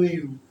I'm following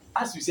you,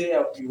 as you say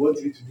you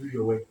want me to do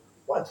your work,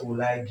 what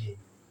will I gain?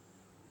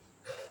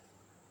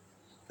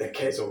 The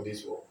cares of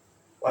this world.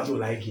 What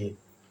will I gain?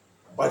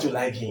 What will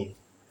I gain?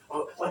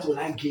 What will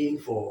I gain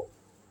for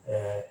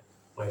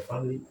my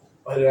family?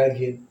 What will I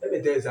gain? Let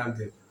me tell you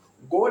something.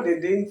 God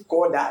didn't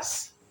call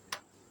us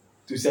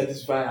to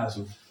satisfy us.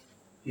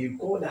 He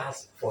called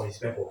us for his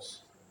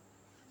purpose.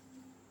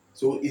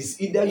 So it's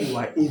either you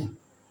are in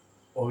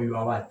or you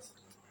are what?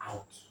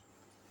 Out.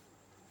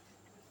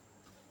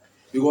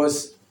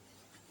 Because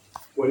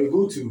when you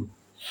go to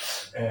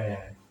the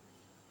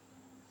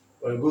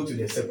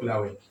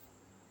secular way,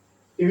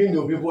 even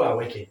though people are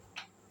working,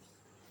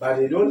 but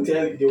they will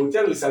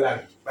tell you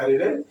salary, but they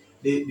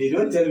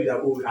don't tell you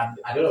that, oh, at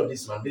the end of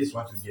this month, this is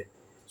what you get.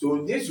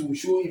 So this will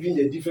show even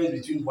the difference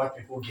between what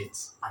people get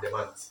at the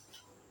month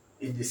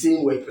in the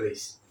same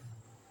workplace,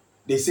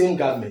 the same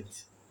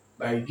government,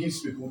 but it gives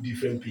people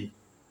different pay.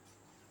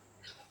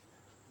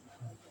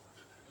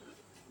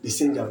 The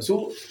same government.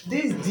 So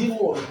this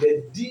demon,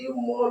 the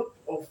demon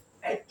of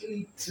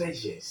earthly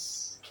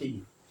treasures,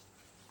 came.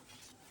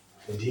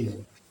 The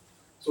demon.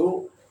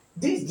 So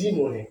this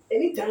demon,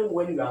 anytime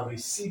when you are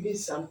receiving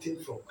something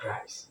from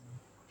Christ,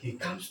 he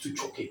comes to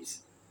choke it.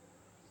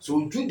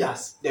 So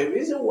Judas, the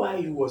reason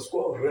why he was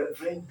called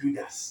Reverend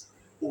Judas,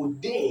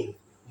 ordained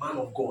man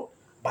of God,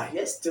 but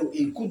yet still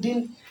he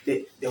couldn't,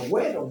 the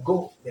word of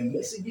God, the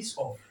messages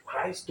of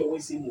Christ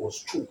towards him was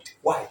choked.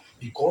 Why?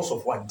 Because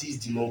of what this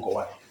demon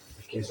called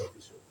the case of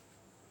this world.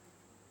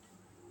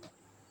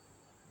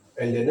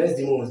 And the next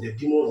demon was the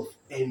demon of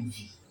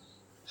envy.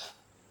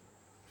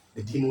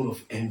 The demon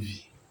of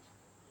envy.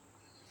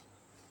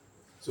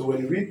 So when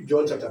you read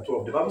John chapter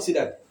 12, the Bible says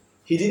that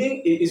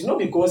it's not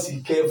because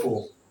he cared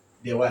for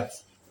the what?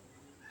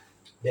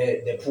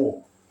 The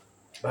poor.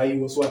 But he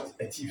was what?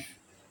 A thief.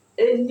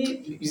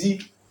 You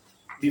see,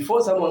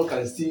 before someone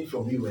can steal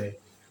from you,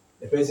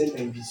 the person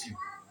envies you.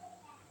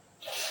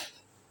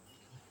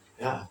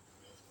 Yeah.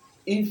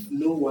 If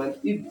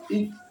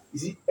you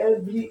see,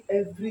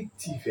 every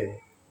thief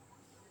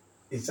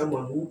is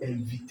someone who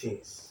envy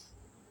things.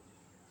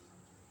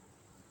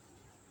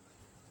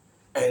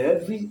 And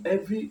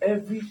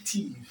every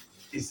thief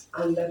is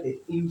under the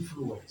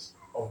influence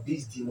of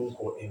this demon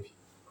called envy.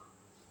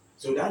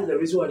 So that's the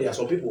reason why there are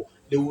some people,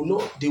 they will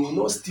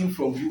not steal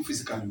from you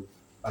physically,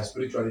 but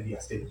spiritually they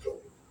are stealing from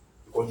you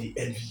because they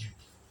envy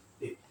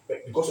you.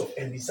 Because of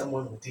envy,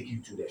 someone will take you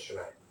to the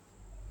shrine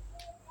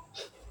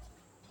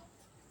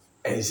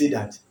and say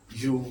that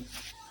you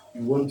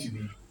want to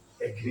be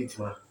a great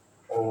man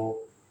or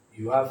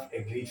you have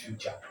a great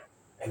future,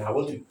 and I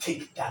want to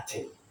take that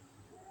thing.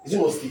 Is it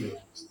not stealing?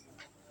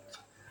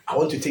 I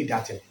want to take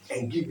that thing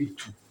and give it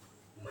to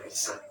my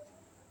son,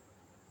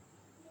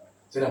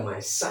 so that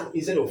my son,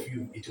 instead of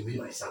you, it will be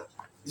my son.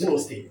 Is it not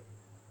stealing?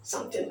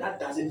 Something that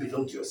doesn't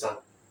belong to your son,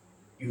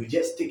 you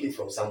just take it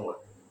from someone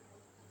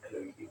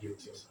and you give it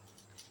to your son.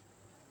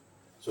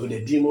 So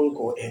the demon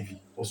called envy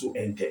also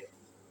entered.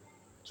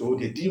 So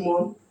the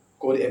demon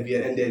called envy,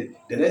 and then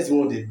the next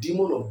one, the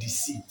demon of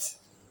deceit.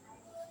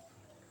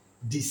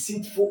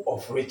 Deceitful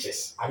of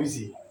riches. Have you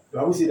seen?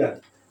 I will say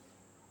that.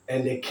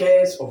 And the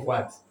cares of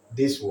what?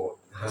 This world.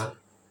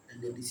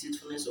 And the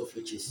deceitfulness of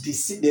riches.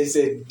 There's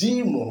a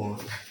demon.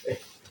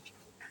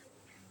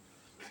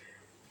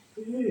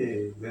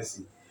 Hey, let's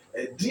see.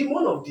 A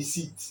demon of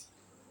deceit.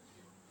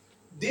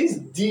 This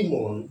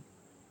demon,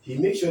 he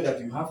makes sure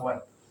that you have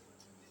what?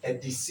 A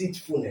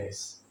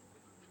deceitfulness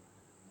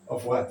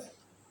of what?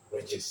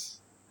 Riches.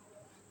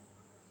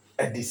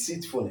 A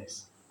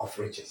deceitfulness of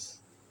riches.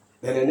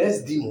 Then the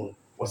next demon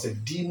was a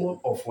demon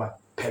of what?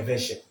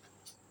 perversion.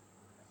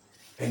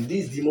 And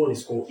this demon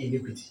is called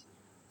iniquity.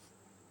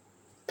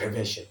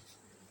 Perversion.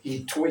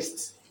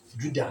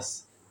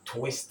 Judas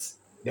twists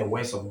the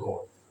words of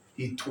God.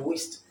 He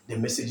twists the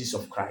messages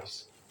of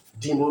Christ.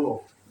 Demon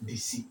of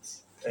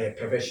deceit,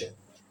 perversion.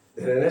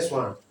 Then the next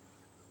one,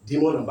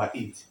 demon number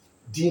 8,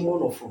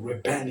 demon of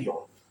rebellion.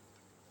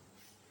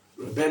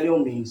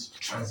 Rebellion means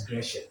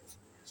transgression.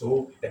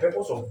 So the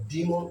purpose of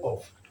demon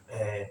of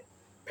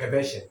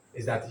perversion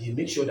is that he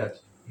makes sure that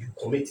you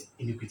commit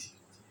iniquity.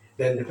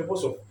 Then the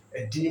purpose of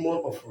a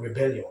demon of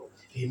rebellion,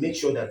 he makes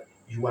sure that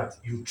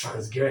you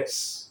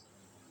transgress.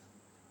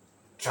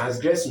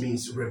 Transgress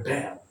means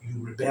rebel.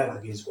 You rebel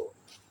against God.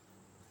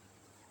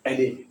 And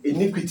the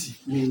iniquity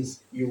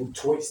means you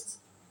twist,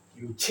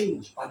 you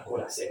change what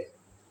God has said.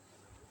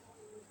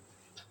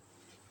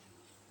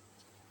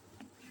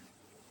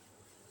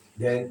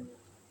 Then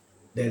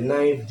the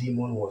 9th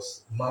demon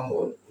was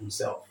Mammon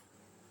himself,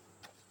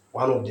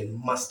 one of the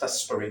master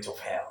spirits of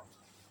hell.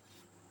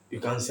 You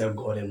can't serve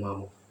God and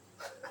Mammon.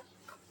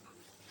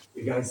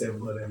 You can't serve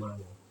God and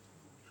Mammon.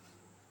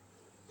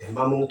 The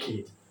Mammon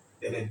kid.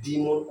 Then a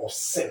demon of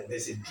sin.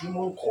 There's a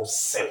demon called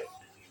sin.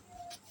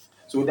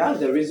 So that's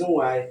the reason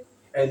why,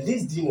 and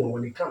this demon,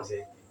 when it comes,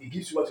 it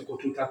gives you what you call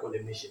total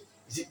condemnation.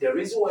 You see, the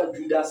reason why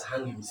Judas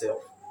hung himself.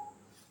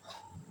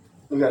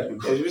 Look at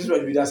it. The reason why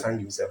Judas hung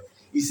himself.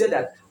 He said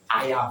that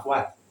I have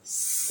what?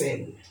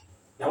 Sinned.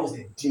 That was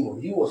the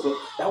demon.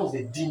 That was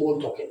the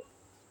demon talking.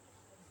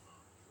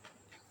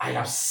 I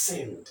have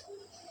sinned.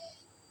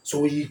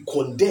 So he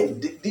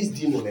condemned this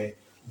demon.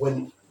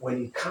 When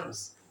he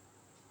comes,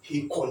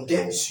 he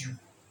condemns you.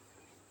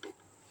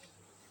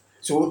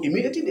 So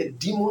immediately the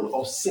demon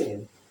of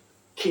sin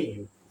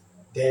came,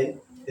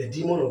 then the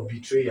demon of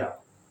betrayal,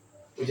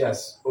 which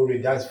has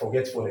already, that's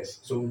forgetfulness.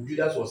 So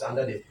Judas was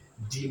under the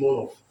demon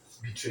of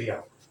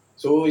betrayal.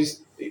 So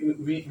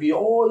we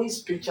always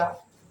picture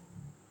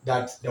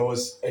that there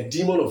was a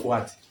demon of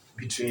what?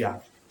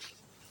 Betrayal.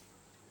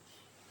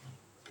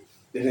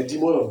 Then a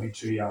demon of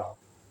betrayal.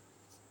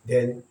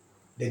 Then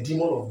the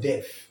demon of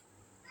death.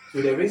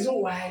 So the reason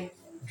why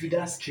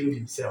Judas killed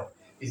himself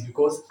is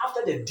because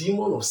after the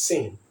demon of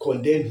sin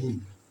condemned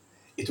him,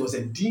 it was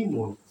a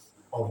demon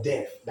of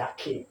death that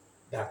came,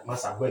 that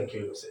Master, go and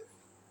kill yourself.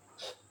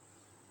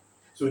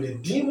 So the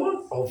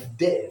demon of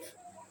death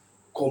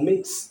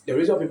the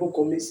reason people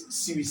commit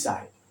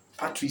suicide,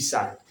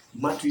 patricide,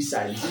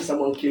 matricide. You see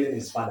someone killing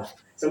his father,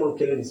 someone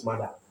killing his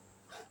mother.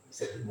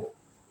 It's a demon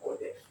of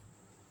death.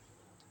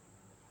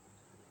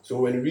 So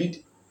when you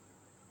read,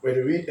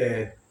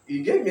 he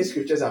gave me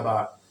scriptures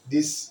about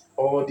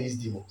all these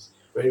demons.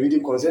 When you read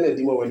it concerning a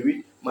demon, when you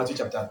read Matthew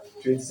chapter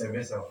 27,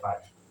 verse 5,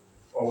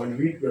 or when you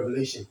read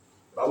Revelation,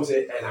 the Bible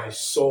said, and I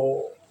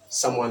saw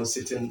someone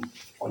sitting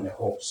on a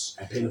horse,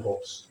 a pale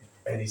horse,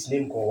 and his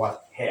name called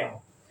what?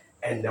 Hell.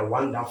 And the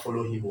one that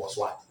followed him was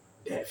what?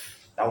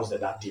 Death. That was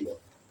that demon.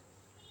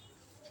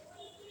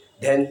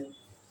 Then,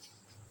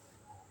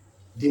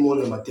 demon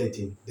number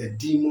 13, the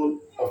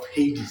demon of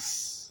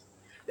Hades.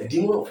 The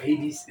demon of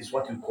Hades is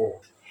what we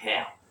call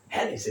hell.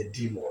 Hell is a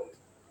demon.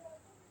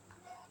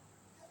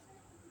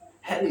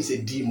 Hell is a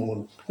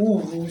demon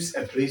who rules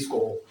a place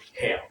called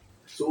hell.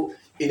 So,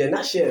 in a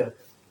nutshell,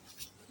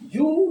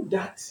 you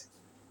that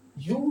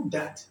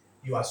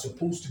you are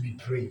supposed to be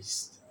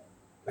praised,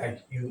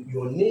 like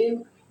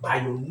by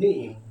your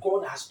name,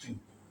 God has to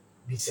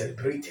be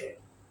celebrated.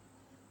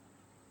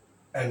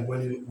 And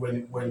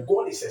when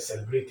God is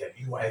celebrated,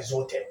 you are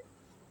exalted.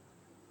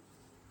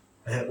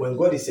 And when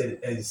God is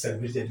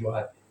celebrated, you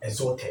are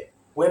exalted,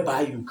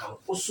 whereby you can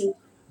also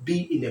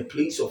be in a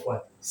place of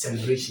what?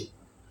 Celebration.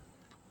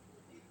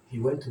 He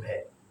went to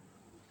hell.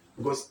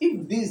 Because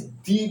if this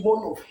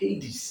demon of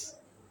Hades,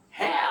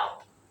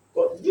 hell,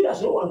 God,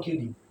 Judas, no one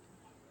killed him.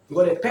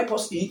 Because the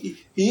purpose, he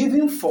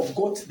even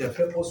forgot the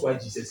purpose why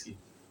Jesus came.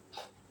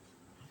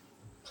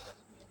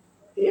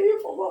 He even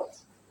forgot.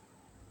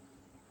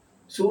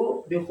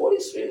 So the Holy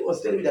Spirit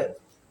was telling me that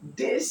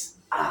these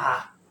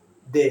are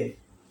the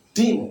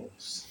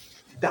demons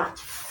that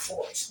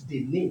fought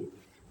the name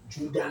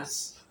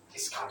Judas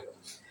Iscariot.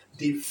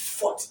 They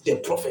fought the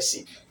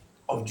prophecy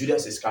of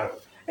Judas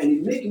Iscariot. And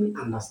it made me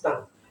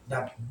understand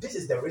that this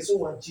is the reason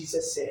why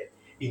Jesus said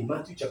in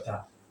Matthew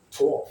chapter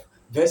 12,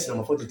 verse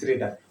number 43,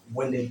 that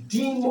when the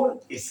demon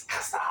is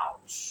cast out,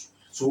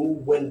 so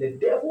when the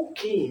devil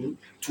came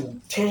to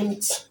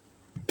tempt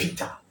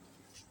Peter,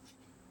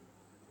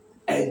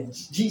 and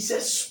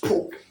Jesus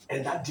spoke,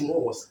 and that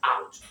demon was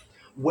out.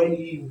 When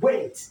he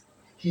went,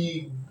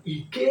 he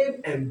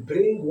came and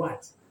bring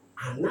what?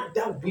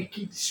 Another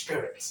wicked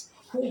spirit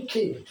who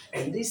came,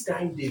 and this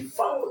time they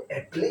found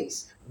a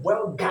place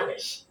well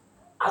garnished.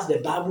 As the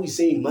Bible is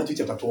saying in Matthew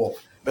chapter 12,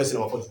 verse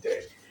number 43.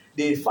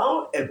 They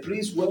found a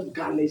place well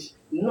garnished,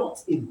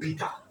 not in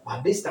Peter,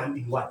 but this time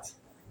in what?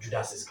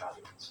 Judas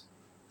Iscariot.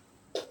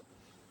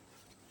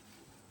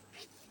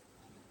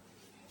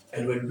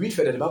 And when we read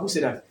further, the Bible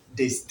said that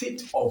the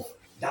state of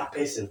that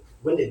person,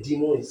 when the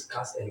demon is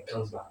cast and it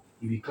comes back,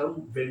 he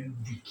becomes very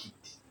wicked.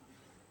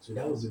 So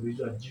that was the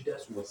reason that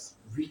Judas was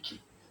wicked,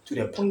 to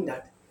the point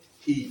that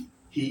kissed.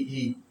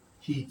 He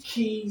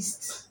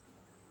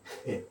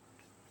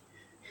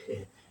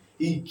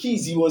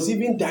kissed. He was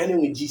even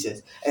dining with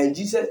Jesus, and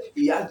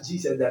he asked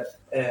Jesus that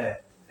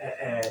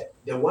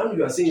the one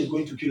you are saying is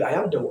going to kill.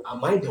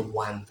 Am I the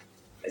one?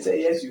 I said,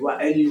 yes, you are.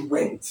 And he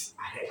went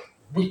ahead.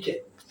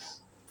 Wicked.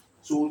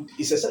 So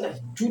it's a sign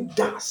that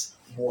Judas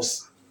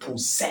was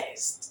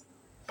possessed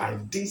by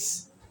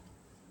these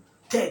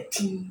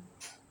 13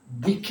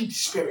 wicked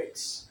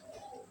spirits.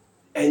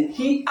 And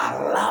he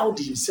allowed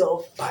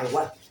himself by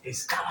what?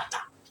 His character.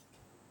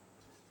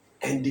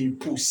 And they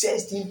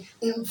possessed him,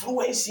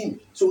 influenced him.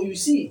 So you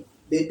see,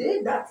 the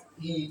day that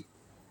he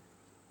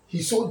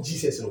saw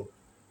Jesus,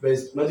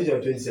 verse Matthew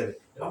chapter 27,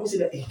 the Bible said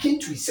that he came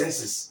to his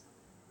senses.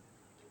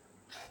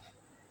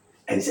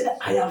 And he said,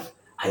 I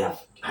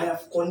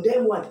have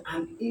condemned what?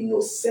 An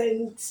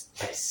innocent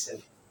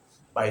person.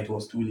 But it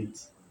was too late.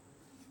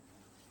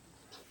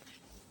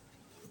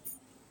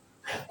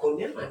 I have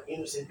condemned an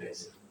innocent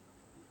person.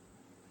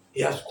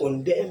 He has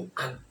condemned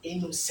an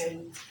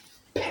innocent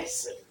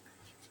person.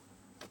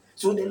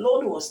 So the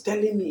Lord was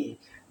telling me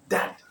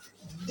that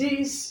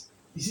these,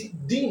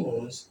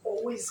 demons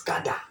always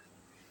gather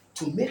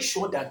to make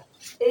sure that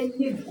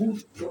any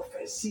good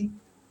prophecy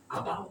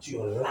about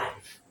your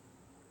life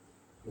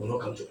will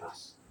not come to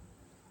pass.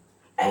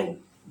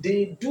 And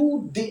they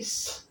do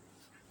this,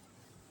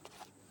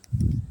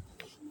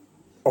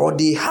 or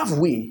they have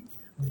way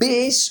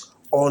based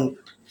on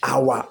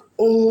our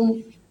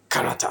own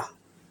character.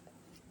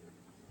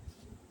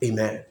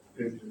 Amen.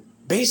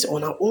 Based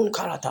on our own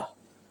character.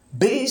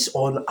 Based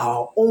on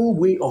our own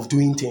way of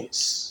doing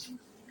things.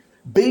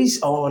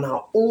 Based on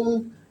our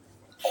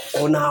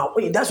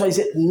way. That's why he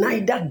said,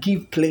 neither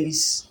give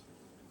place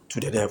to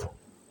the devil.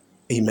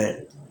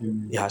 Amen.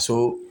 Yeah,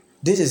 so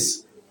this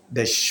is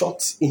the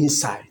short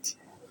insight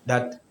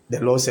that the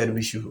Lord said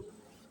we should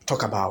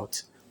talk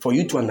about, for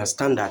you to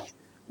understand that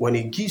when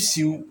He gives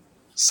you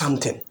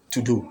something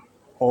to do,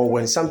 or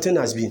when something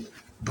has been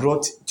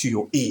brought to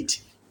your aid,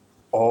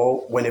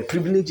 or when a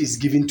privilege is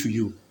given to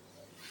you,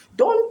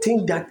 don't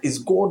think that it's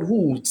God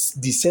who will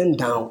descend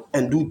down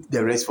and do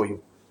the rest for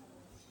you.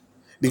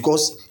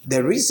 Because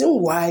the reason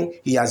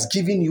why He has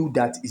given you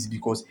that is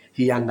because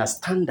He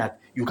understands that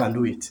you can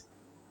do it.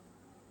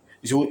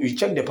 So you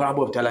check the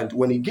parable of talent.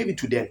 When He gave it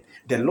to them,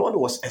 the Lord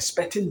was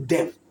expecting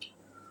them.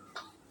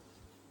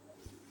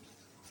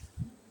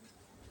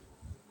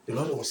 The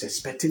Lord was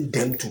expecting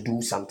them to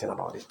do something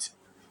about it.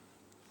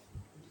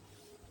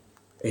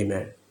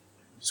 Amen.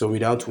 So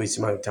without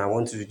wasting my time, I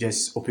want to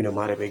just open your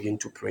mouth and begin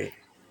to pray.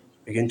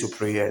 Begin to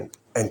pray and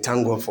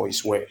thank God for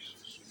His word.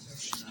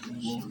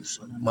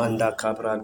 Manda Cabra.